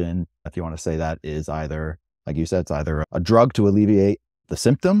suggestion, if you want to say that, is either, like you said, it's either a drug to alleviate the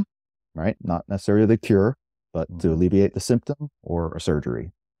symptom, right? Not necessarily the cure, but to alleviate the symptom, or a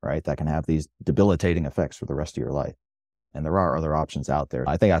surgery, right? That can have these debilitating effects for the rest of your life. And there are other options out there.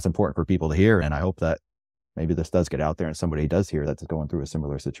 I think that's important for people to hear. And I hope that maybe this does get out there and somebody does hear that's going through a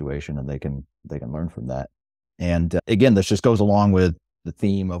similar situation and they can learn from that. And again, this just goes along with the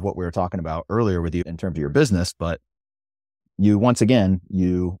theme of what we were talking about earlier with you in terms of your business. But you, once again,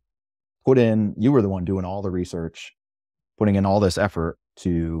 you were the one doing all the research, putting in all this effort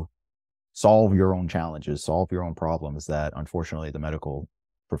to solve your own challenges, solve your own problems that unfortunately the medical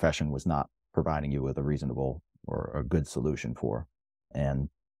profession was not providing you with a reasonable or a good solution for. And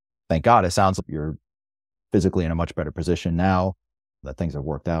thank God, it sounds like you're physically in a much better position now, that things have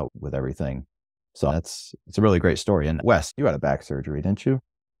worked out with everything. So it's a really great story. And Wes, you had a back surgery, didn't you?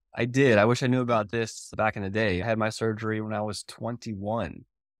 I did. I wish I knew about this back in the day. I had my surgery when I was 21.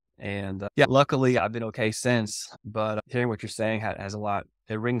 And luckily I've been okay since. But hearing what you're saying has a lot,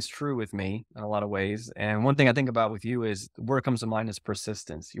 it rings true with me in a lot of ways. And one thing I think about with you is the word comes to mind is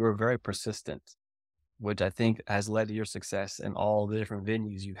persistence. You were very persistent, which I think has led to your success in all the different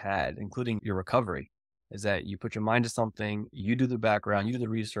venues you've had, including your recovery, is that you put your mind to something, you do the background, you do the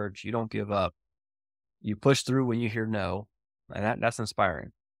research, you don't give up. You push through when you hear no, and that's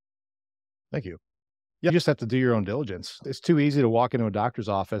inspiring. Thank you. You just have to do your own diligence. It's too easy to walk into a doctor's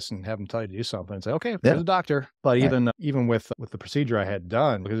office and have them tell you to do something and say, okay, there's a doctor. But even with the procedure I had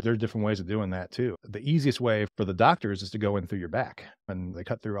done, because there's different ways of doing that too. The easiest way for the doctors is to go in through your back, and they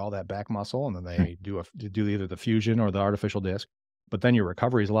cut through all that back muscle, and then they do either the fusion or the artificial disc. But then your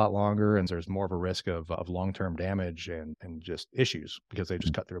recovery is a lot longer, and there's more of a risk of long-term damage and just issues because they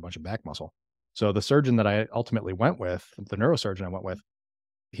just cut through a bunch of back muscle. So the surgeon that I ultimately went with, the neurosurgeon I went with,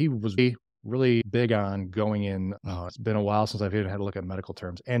 he was really big on going in. It's been a while since I've even had to look at medical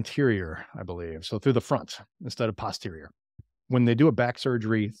terms. Anterior, I believe. So through the front instead of posterior. When they do a back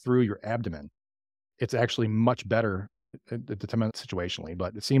surgery through your abdomen, it's actually much better. It depends situationally,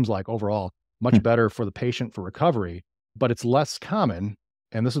 but it seems like overall much better for the patient for recovery, but it's less common.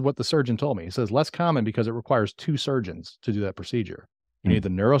 And this is what the surgeon told me. He says less common because it requires 2 surgeons to do that procedure. You need the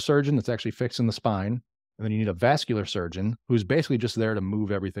neurosurgeon that's actually fixing the spine, and then you need a vascular surgeon who's basically just there to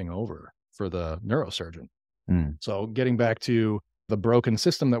move everything over for the neurosurgeon. So getting back to the broken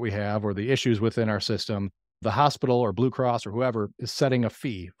system that we have or the issues within our system, the hospital or Blue Cross or whoever is setting a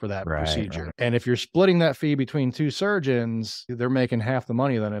fee for that procedure. Right. And if you're splitting that fee between 2 surgeons, they're making half the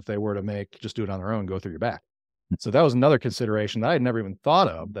money than if they were to just do it on their own, go through your back. So that was another consideration that I had never even thought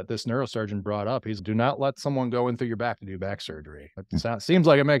of that this neurosurgeon brought up. He's do not let someone go in through your back to do back surgery. It seems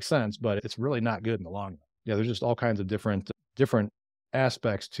like it makes sense, but it's really not good in the long run. Yeah, there's just all kinds of different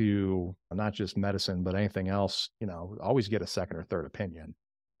aspects to not just medicine, but anything else. Always get a second or third opinion.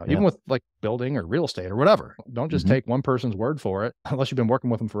 Even with like building or real estate or whatever. Don't just take one person's word for it, unless you've been working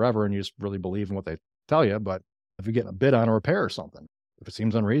with them forever and you just really believe in what they tell you. But if you're getting a bid on a repair or something, if it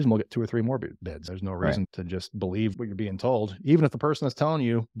seems unreasonable, get 2 or 3 more bids. There's no reason to just believe what you're being told, even if the person that's telling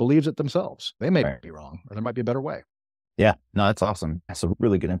you believes it themselves. They may be wrong, or there might be a better way. Yeah, no, that's awesome. That's some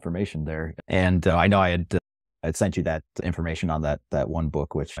really good information there. And I know I had sent you that information on that one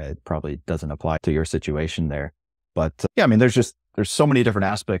book, which probably doesn't apply to your situation there. But yeah, I mean, there's so many different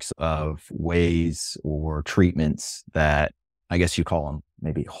aspects of ways or treatments that I guess you call them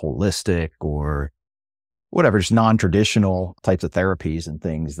maybe holistic or whatever, just non-traditional types of therapies and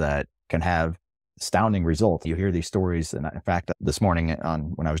things that can have astounding results. You hear these stories. And in fact, this morning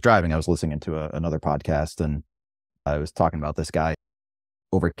when I was driving, I was listening to another podcast, and I was talking about this guy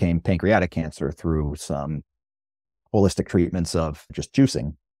overcame pancreatic cancer through some holistic treatments of just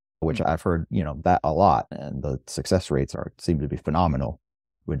juicing, which I've heard, that a lot. And the success rates seem to be phenomenal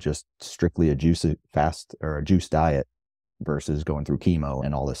with just strictly a juice diet versus going through chemo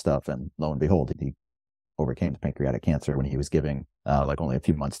and all this stuff. And lo and behold, he overcame pancreatic cancer when he was giving like only a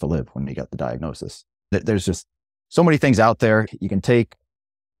few months to live when he got the diagnosis. There's just so many things out there. You can take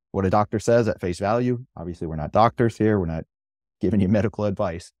what a doctor says at face value. Obviously, we're not doctors here. We're not giving you medical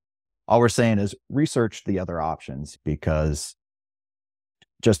advice. All we're saying is research the other options, because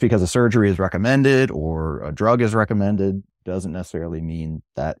just because a surgery is recommended or a drug is recommended doesn't necessarily mean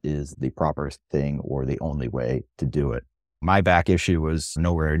that is the proper thing or the only way to do it. My back issue was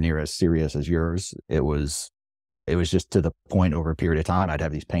nowhere near as serious as yours. It was just to the point over a period of time, I'd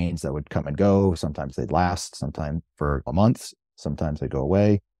have these pains that would come and go. Sometimes they'd last, sometimes for a month, sometimes they'd go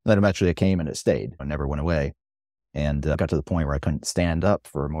away. Then eventually it came and it stayed. It never went away. And got to the point where I couldn't stand up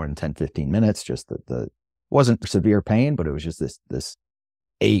for more than 10, 15 minutes. Just that wasn't severe pain, but it was just this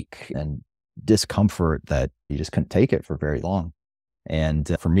ache and discomfort that you just couldn't take it for very long.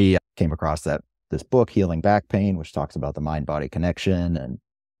 And for me, I came across this book, Healing Back Pain, which talks about the mind-body connection and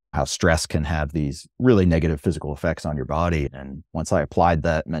how stress can have these really negative physical effects on your body. And once I applied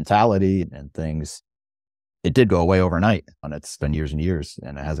that mentality and things, it did go away overnight. And it's been years and years,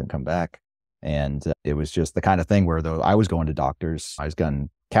 and it hasn't come back. And it was just the kind of thing where, though I was going to doctors, I was getting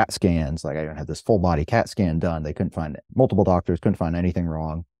CAT scans, like I had this full body CAT scan done. They couldn't find multiple doctors, couldn't find anything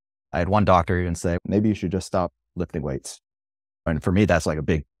wrong. I had one doctor even say, maybe you should just stop lifting weights. And for me, that's like a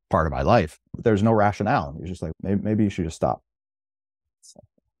big part of my life. There's no rationale. You're just like, maybe you should just stop.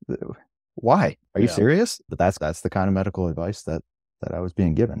 Why? Are you serious? But that's the kind of medical advice that I was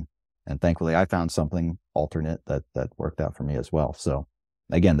being given. And thankfully, I found something alternate that worked out for me as well. So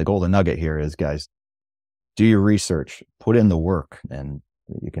again, the golden nugget here is, guys, do your research, put in the work, and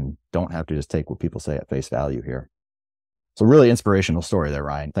don't have to just take what people say at face value here. So really inspirational story there,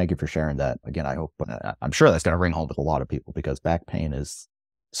 Ryan. Thank you for sharing that. Again, I'm sure that's going to ring home with a lot of people, because back pain is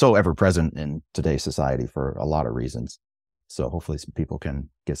so ever present in today's society for a lot of reasons. So hopefully some people can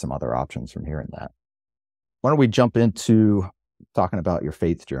get some other options from hearing that. Why don't we jump into talking about your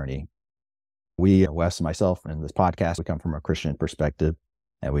faith journey? We, Wes and myself, in this podcast, we come from a Christian perspective,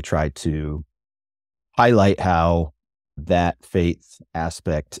 and we try to highlight how that faith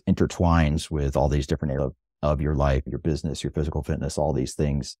aspect intertwines with all these different areas of your life, your business, your physical fitness, all these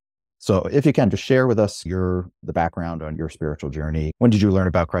things. So if you can just share with us the background on your spiritual journey. When did you learn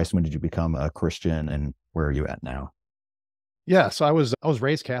about Christ? When did you become a Christian, and where are you at now? Yeah, so I was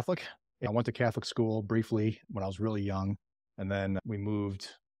raised Catholic. I went to Catholic school briefly when I was really young, and then we moved.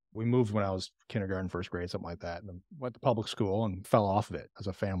 We moved when I was kindergarten, first grade, something like that, and then went to public school and fell off of it as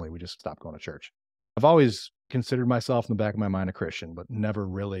a family. We just stopped going to church. I've always considered myself in the back of my mind a Christian, but never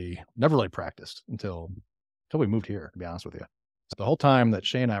really practiced until we moved here, to be honest with you. So the whole time that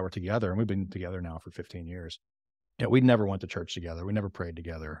Shae and I were together, and we've been together now for 15 years, we never went to church together. We never prayed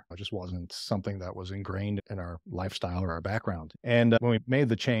together. It just wasn't something that was ingrained in our lifestyle or our background. And when we made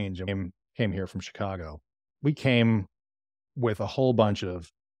the change and came here from Chicago, we came with a whole bunch of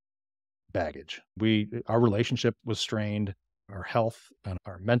baggage. Our relationship was strained. Our health and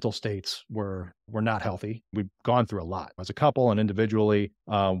our mental states were not healthy. We've gone through a lot as a couple and individually.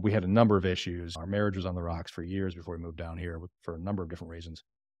 We had a number of issues. Our marriage was on the rocks for years before we moved down here for a number of different reasons.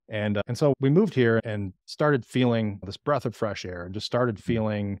 And so we moved here and started feeling this breath of fresh air, and just started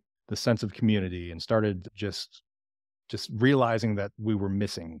feeling the sense of community, and started just realizing that we were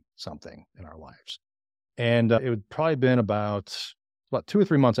missing something in our lives. And it had probably been about 2 or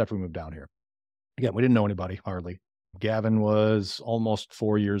 3 months after we moved down here. Again, we didn't know anybody hardly. Gavin was almost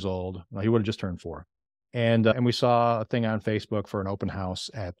 4 years old. He would have just turned 4. And we saw a thing on Facebook for an open house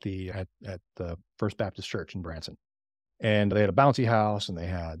at the First Baptist Church in Branson. And they had a bouncy house, and they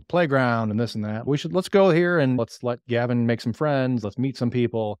had playground and this and that. Let's go here and let's let Gavin make some friends. Let's meet some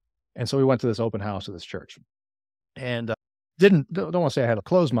people. And so we went to this open house at this church. And don't want to say I had a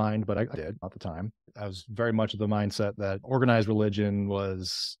closed mind, but I did at the time. I was very much of the mindset that organized religion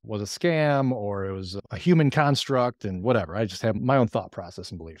was a scam, or it was a human construct and whatever. I just had my own thought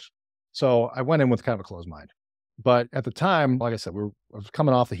process and beliefs. So I went in with kind of a closed mind. But at the time, like I said, I was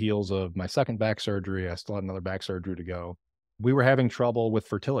coming off the heels of my second back surgery. I still had another back surgery to go. We were having trouble with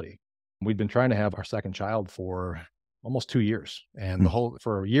fertility. We'd been trying to have our second child for almost 2 years. And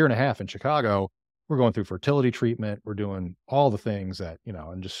for a year and a half in Chicago, we're going through fertility treatment. We're doing all the things that,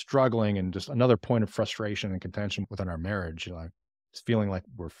 and just struggling, and just another point of frustration and contention within our marriage. Just feeling like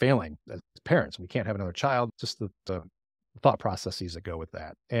we're failing as parents. We can't have another child, just the thought processes that go with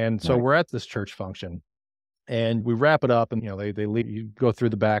that. And so we're at this church function, and we wrap it up, and, they leave, you go through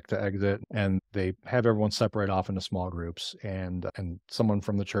the back to exit, and they have everyone separate off into small groups, and someone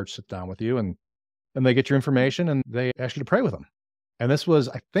from the church sits down with you, and they get your information, and they ask you to pray with them. And this was,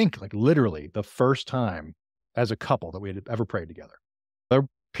 I think, like literally the first time as a couple that we had ever prayed together. There were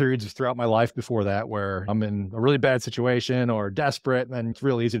periods throughout my life before that where I'm in a really bad situation or desperate, and then it's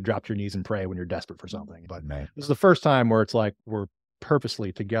real easy to drop to your knees and pray when you're desperate for something. But this is the first time where it's like we're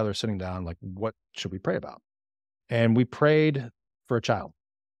purposely together sitting down, like, what should we pray about? And we prayed for a child.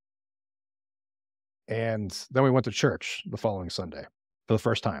 And then we went to church the following Sunday for the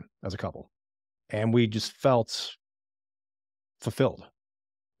first time as a couple. And we just felt fulfilled,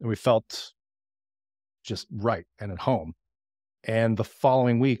 and we felt just right and at home. And the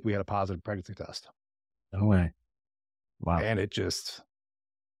following week, we had a positive pregnancy test. No way. Wow. And it just,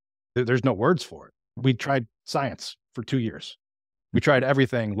 there's no words for it. We tried science for 2 years. We tried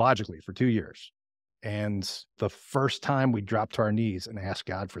everything logically for 2 years. And the first time we dropped to our knees and asked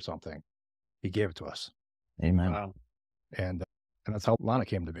God for something, He gave it to us. Amen. Wow. And that's how Lana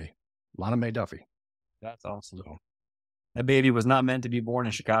came to be. Lana Mae Duffy. That's awesome. So, that baby was not meant to be born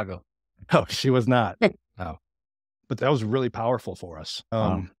in Chicago. Oh, she was not. No. But that was really powerful for us.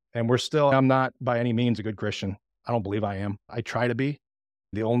 And I'm not by any means a good Christian. I don't believe I am. I try to be.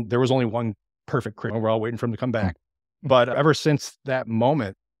 There was only one perfect Christian. We're all waiting for him to come back. But ever since that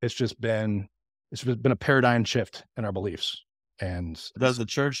moment, it's been a paradigm shift in our beliefs. And does the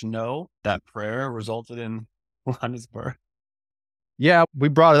church know that prayer resulted in Lana's birth? Yeah, we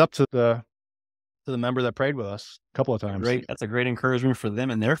brought it up to the member that prayed with us a couple of times. Great. That's a great encouragement for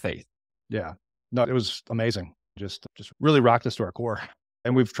them and their faith. Yeah. No, it was amazing. Just really rocked us to our core.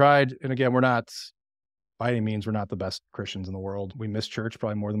 And we've tried, and again, we're not by any means, we're not the best Christians in the world. We miss church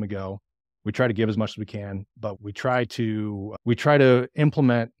probably more than we go. We try to give as much as we can, but we try to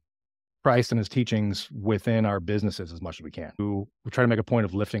implement Christ and His teachings within our businesses as much as we can. We try to make a point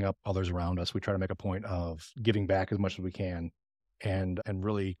of lifting up others around us. We try to make a point of giving back as much as we can, and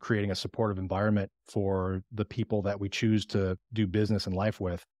really creating a supportive environment for the people that we choose to do business and life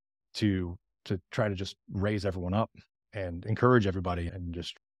with, to try to just raise everyone up and encourage everybody, and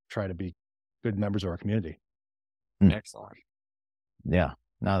just try to be good members of our community. Excellent. Yeah.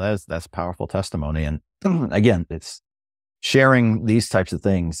 No, that's powerful testimony. And again, it's sharing these types of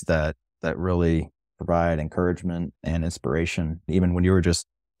things that really provide encouragement and inspiration. Even when you were just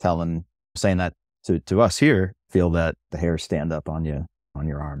saying that to us here, feel that the hairs stand up on you on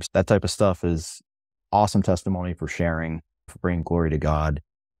your arms. That type of stuff is awesome testimony for sharing, for bringing glory to God.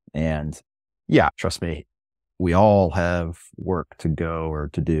 And yeah, trust me, we all have work to go or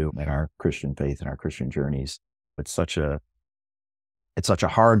to do in our Christian faith and our Christian journeys. It's such a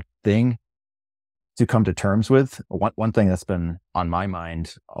hard thing to come to terms with. One thing that's been on my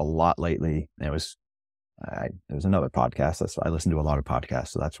mind a lot lately, it was another podcast. I listen to a lot of podcasts,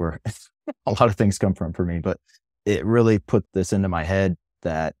 so that's where a lot of things come from for me. But it really put this into my head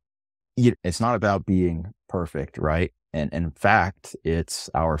that it's not about being perfect, right? And in fact, it's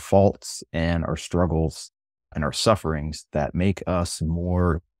our faults and our struggles and our sufferings that make us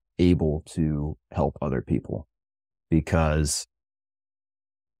more able to help other people. Because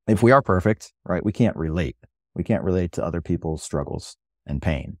if we are perfect, right, we can't relate. We can't relate to other people's struggles and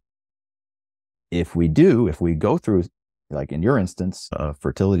pain. If we go through, like in your instance, a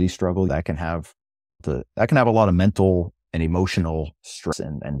fertility struggle, that can have a lot of mental and emotional stress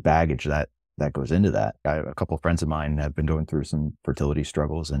and baggage that goes into that. A couple of friends of mine have been going through some fertility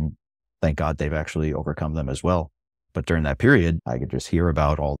struggles, and thank God they've actually overcome them as well. But during that period, I could just hear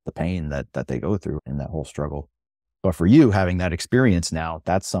about all the pain that they go through in that whole struggle. But for you, having that experience now,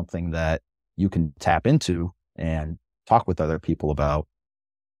 that's something that you can tap into and talk with other people about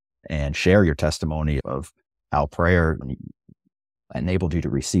and share your testimony of how prayer enabled you to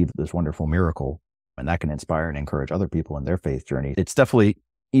receive this wonderful miracle. And that can inspire and encourage other people in their faith journey. It's definitely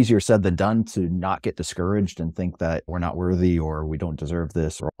easier said than done to not get discouraged and think that we're not worthy or we don't deserve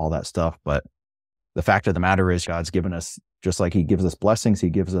this or all that stuff. But the fact of the matter is God's given us, just like he gives us blessings, he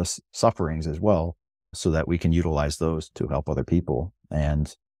gives us sufferings as well, so that we can utilize those to help other people. And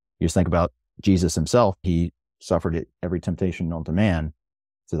you just think about Jesus himself. He suffered every temptation known to man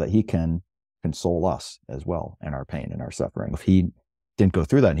so that he can console us as well in our pain and our suffering. If he didn't go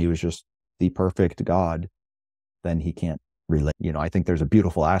through that and he was just the perfect God, then he can't relate. I think there's a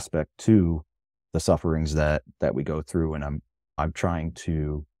beautiful aspect to the sufferings that we go through. And I'm trying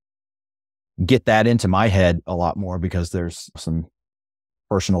to get that into my head a lot more, because there's some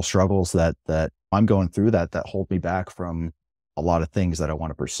personal struggles that I'm going through that hold me back from a lot of things that I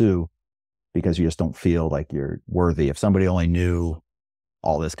want to pursue, because you just don't feel like you're worthy. If somebody only knew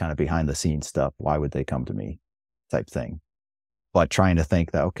all this kind of behind the scenes stuff, why would they come to me type thing? But trying to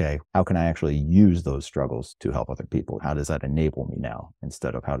think that, okay, how can I actually use those struggles to help other people? How does that enable me now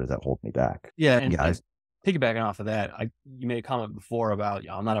instead of how does that hold me back? Yeah. And guys, piggybacking off of that, you made a comment before about,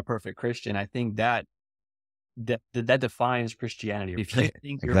 I'm not a perfect Christian. I think that defines Christianity. If you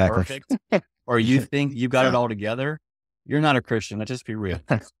think you're perfect or you think you've got it all together, you're not a Christian. Let's just be real.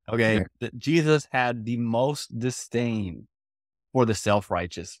 Okay. Jesus had the most disdain for the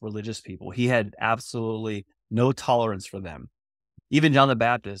self-righteous religious people. He had absolutely no tolerance for them. Even John the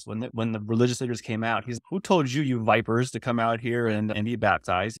Baptist, when the religious leaders came out, he's, who told you, you vipers, to come out here and be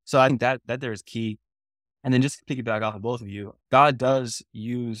baptized? So I think that there is key. And then just to piggyback off of both of you, God does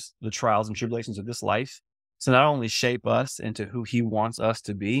use the trials and tribulations of this life to not only shape us into who he wants us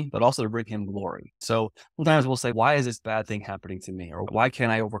to be, but also to bring him glory. So sometimes we'll say, why is this bad thing happening to me? Or why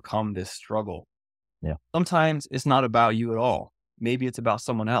can't I overcome this struggle? Yeah. Sometimes it's not about you at all. Maybe it's about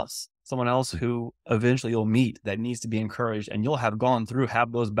someone else who eventually you'll meet that needs to be encouraged, and you'll have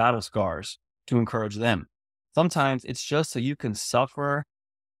those battle scars to encourage them. Sometimes it's just so you can suffer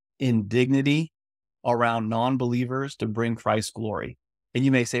in dignity around non-believers to bring Christ glory. And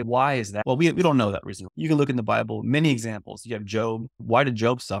you may say, why is that? Well, we don't know that reason. You can look in the Bible, many examples. You have Job. Why did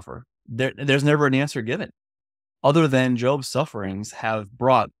Job suffer? There's never an answer given, other than Job's sufferings have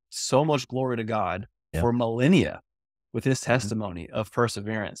brought so much glory to God for millennia with his testimony of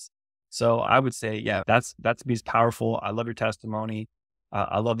perseverance. So I would say, yeah, that's powerful. I love your testimony.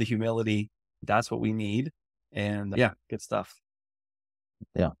 I love the humility. That's what we need. And yeah, good stuff.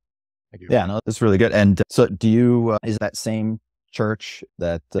 Yeah. Yeah, no, that's really good. And so do you, is that same church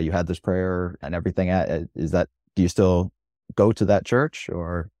that you had this prayer and everything at, do you still go to that church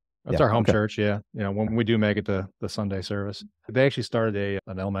or? That's our home church. Yeah. When we do make it to the Sunday service, they actually started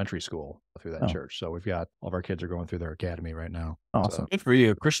an elementary school through that church. So we've got all of our kids are going through their academy right now. Awesome. So, good for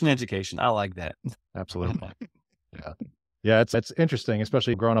you. Christian education. I like that. Absolutely. Yeah. Yeah. It's interesting,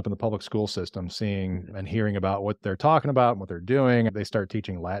 especially growing up in the public school system, seeing and hearing about what they're talking about and what they're doing. They start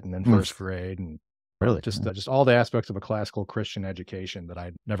teaching Latin in first grade and really just all the aspects of a classical Christian education that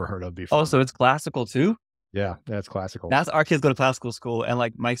I'd never heard of before. Oh, so it's classical too? Yeah, that's classical. That's our kids go to classical school. And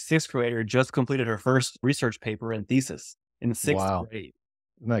like my sixth grader just completed her first research paper and thesis in sixth grade.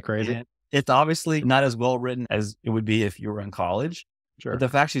 Isn't that crazy? And it's obviously not as well written as it would be if you were in college. Sure. But the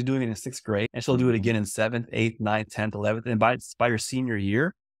fact she's doing it in sixth grade, and she'll do it again in 7th, 8th, 9th, 10th, 11th. And by her senior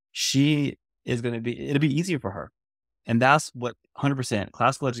year, it'll be easier for her. And that's what 100%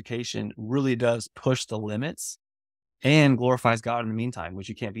 classical education really does push the limits and glorifies God in the meantime, which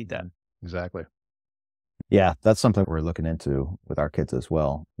you can't beat that. Exactly. Yeah, that's something we're looking into with our kids as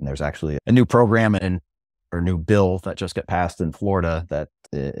well. And there's actually a new program or new bill that just got passed in Florida that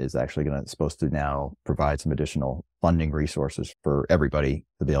is actually supposed to now provide some additional funding resources for everybody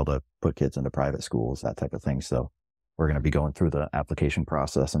to be able to put kids into private schools, that type of thing. So we're going to be going through the application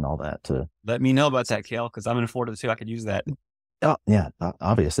process and all that to let me know about that, Kale, because I'm in Florida too. I could use that. Oh, yeah,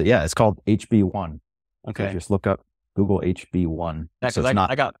 obviously. Yeah, it's called HB1. Okay. So just look up Google HB1. Yeah, so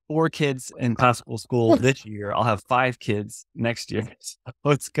I got 4 kids in classical school this year. I'll have 5 kids next year. So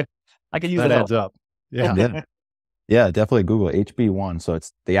it's good. I can use that. That adds up. Yeah. Yeah, definitely Google HB1. So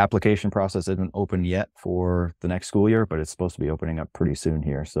the application process isn't open yet for the next school year, but it's supposed to be opening up pretty soon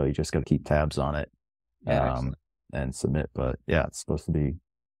here. So you just got to keep tabs on it and submit. But yeah, it's supposed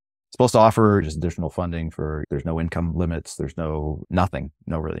to offer just additional funding there's no income limits. There's nothing.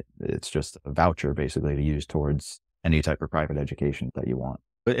 No, really. It's just a voucher basically to use towards any type of private education that you want.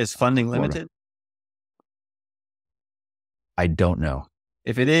 But is funding limited? I don't know.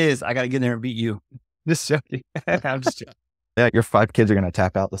 If it is, I got to get in there and beat you. Just joking. I'm just joking. Yeah, your 5 kids are going to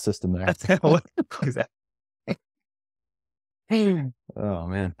tap out the system there. Oh,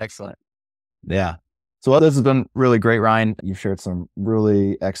 man. Excellent. Yeah. So this has been really great, Ryan. You've shared some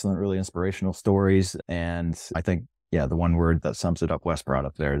really excellent, really inspirational stories. And I think, the one word that sums it up, Wes brought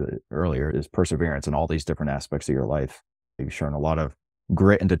up there earlier, is perseverance in all these different aspects of your life. You've shown a lot of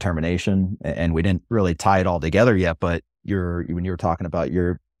grit and determination. And we didn't really tie it all together yet, but when you were talking about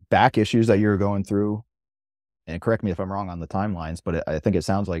your back issues that you're going through, and correct me if I'm wrong on the timelines, but I think it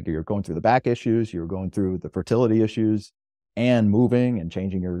sounds like you're going through the back issues, you're going through the fertility issues, and moving and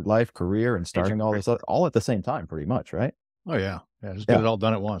changing your life, career, and starting all this all at the same time, pretty much, right? Oh, yeah. Yeah, just get it all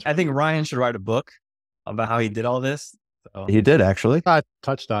done at once. I think Ryan should write a book about how he did all this. So. He did, actually. I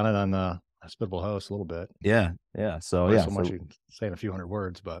touched on it on Hospitable Host a little bit. Yeah. So, Not so much you can say in a few hundred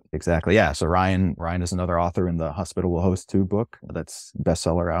words, but. Exactly. Yeah. So Ryan is another author in the Hospitable Host 2 book that's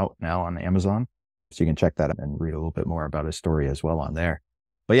bestseller out now on Amazon. So you can check that out and read a little bit more about his story as well on there.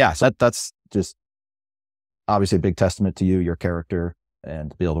 But yeah, so that's just obviously a big testament to you, your character, and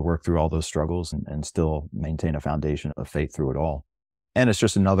to be able to work through all those struggles and still maintain a foundation of faith through it all. And it's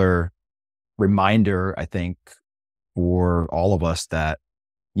just another reminder, I think, for all of us that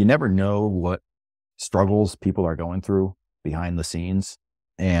you never know what struggles people are going through behind the scenes.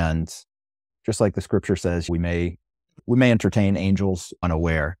 And just like the scripture says, we may entertain angels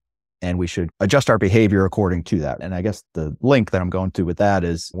unaware, and we should adjust our behavior according to that. And I guess the link that I'm going to with that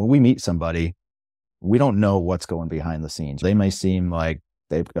is when we meet somebody, we don't know what's going behind the scenes. They may seem like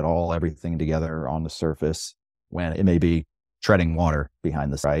they've got everything together on the surface when it may be treading water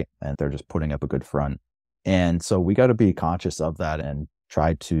behind the right, and they're just putting up a good front. And so we got to be conscious of that and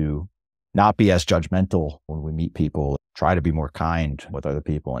try to not be as judgmental when we meet people, try to be more kind with other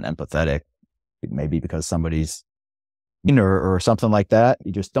people and empathetic, maybe because somebody's or something like that.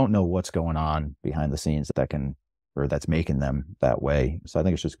 You just don't know what's going on behind the scenes that's making them that way. So I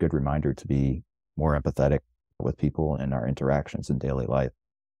think it's just a good reminder to be more empathetic with people in our interactions in daily life.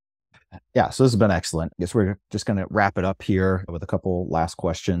 Yeah, so this has been excellent. I guess we're just going to wrap it up here with a couple last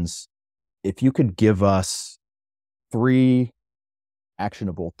questions. If you could give us 3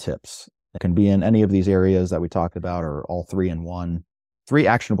 actionable tips, it can be in any of these areas that we talked about or all 3 in one, 3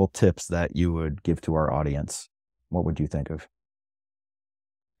 actionable tips that you would give to our audience, what would you think of?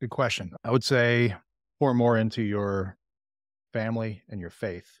 Good question. I would say pour more into your family and your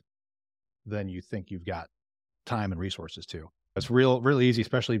faith than you think you've got time and resources to. It's really easy,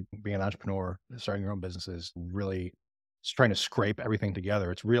 especially being an entrepreneur, starting your own businesses, really just trying to scrape everything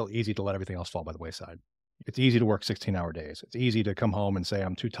together. It's real easy to let everything else fall by the wayside. It's easy to work 16-hour days. It's easy to come home and say,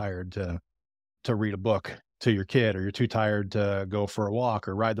 I'm too tired to read a book to your kid, or you're too tired to go for a walk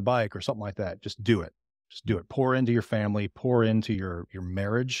or ride the bike or something like that. Just do it. Just do it. Pour into your family, pour into your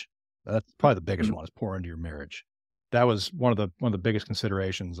marriage. That's probably the biggest one, is pour into your marriage. That was one of the biggest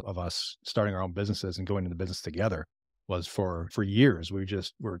considerations of us starting our own businesses and going into business together. Was for years, we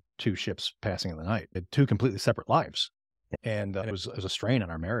just were 2 ships passing in the night, had 2 completely separate lives. And it was a strain on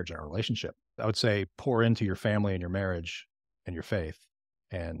our marriage and our relationship. I would say pour into your family and your marriage and your faith,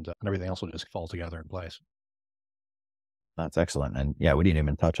 and everything else will just fall together in place. That's excellent. And yeah, we didn't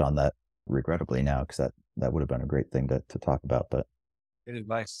even touch on that regrettably now, because that would have been a great thing to talk about. But good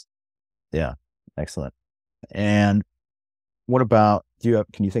advice. Yeah, excellent. And what about,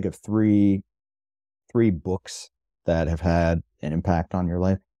 can you think of 3 books that have had an impact on your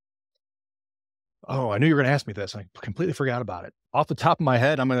life? Oh, I knew you were going to ask me this. I completely forgot about it. Off the top of my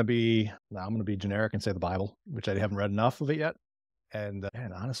head, I'm going to be generic and say the Bible, which I haven't read enough of it yet. And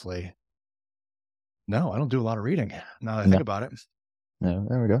honestly, no, I don't do a lot of reading now that I think about it. No,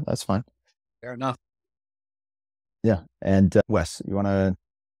 there we go. That's fine. Fair enough. Yeah. And Wes, you want to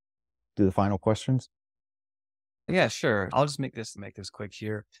do the final questions? Yeah, sure. I'll just make this quick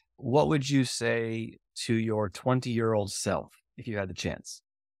here. What would you say to your 20-year-old self if you had the chance?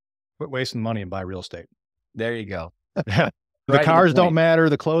 Quit wasting money and buy real estate. There you go. The Right cars to the don't point. matter.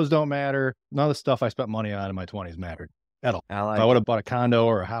 The clothes don't matter. None of the stuff I spent money on in my 20s mattered at all. I like If I would have bought a condo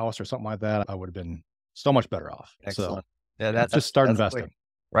or a house or something like that, I would have been so much better off. Excellent. So Yeah, just start that's investing. quick.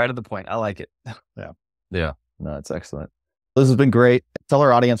 Right to the point. I like it. Yeah. No, it's excellent. This has been great. Tell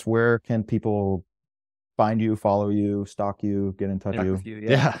our audience, where can people find you, follow you, stalk you, get in touch with you?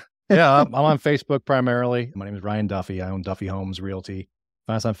 Yeah. Yeah. I'm on Facebook primarily. My name is Ryan Duffy. I own Duffy Homes Realty.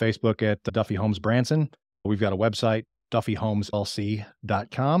 Find us on Facebook at Duffy Homes Branson. We've got a website,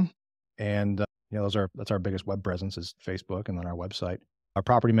 duffyhomeslc.com. And that's our biggest web presence is Facebook and then our website. Our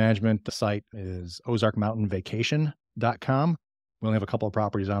property management site is Ozark Mountain Vacation.com. We only have a couple of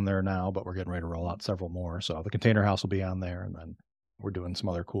properties on there now, but we're getting ready to roll out several more. So the container house will be on there. And then we're doing some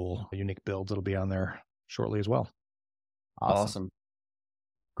other cool, unique builds that'll be on there shortly as well. Awesome.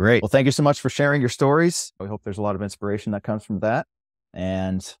 Great. Well, thank you so much for sharing your stories. We hope there's a lot of inspiration that comes from that.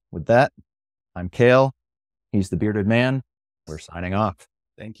 And with that, I'm Cale. He's the bearded man. We're signing off.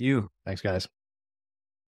 Thank you. Thanks, guys.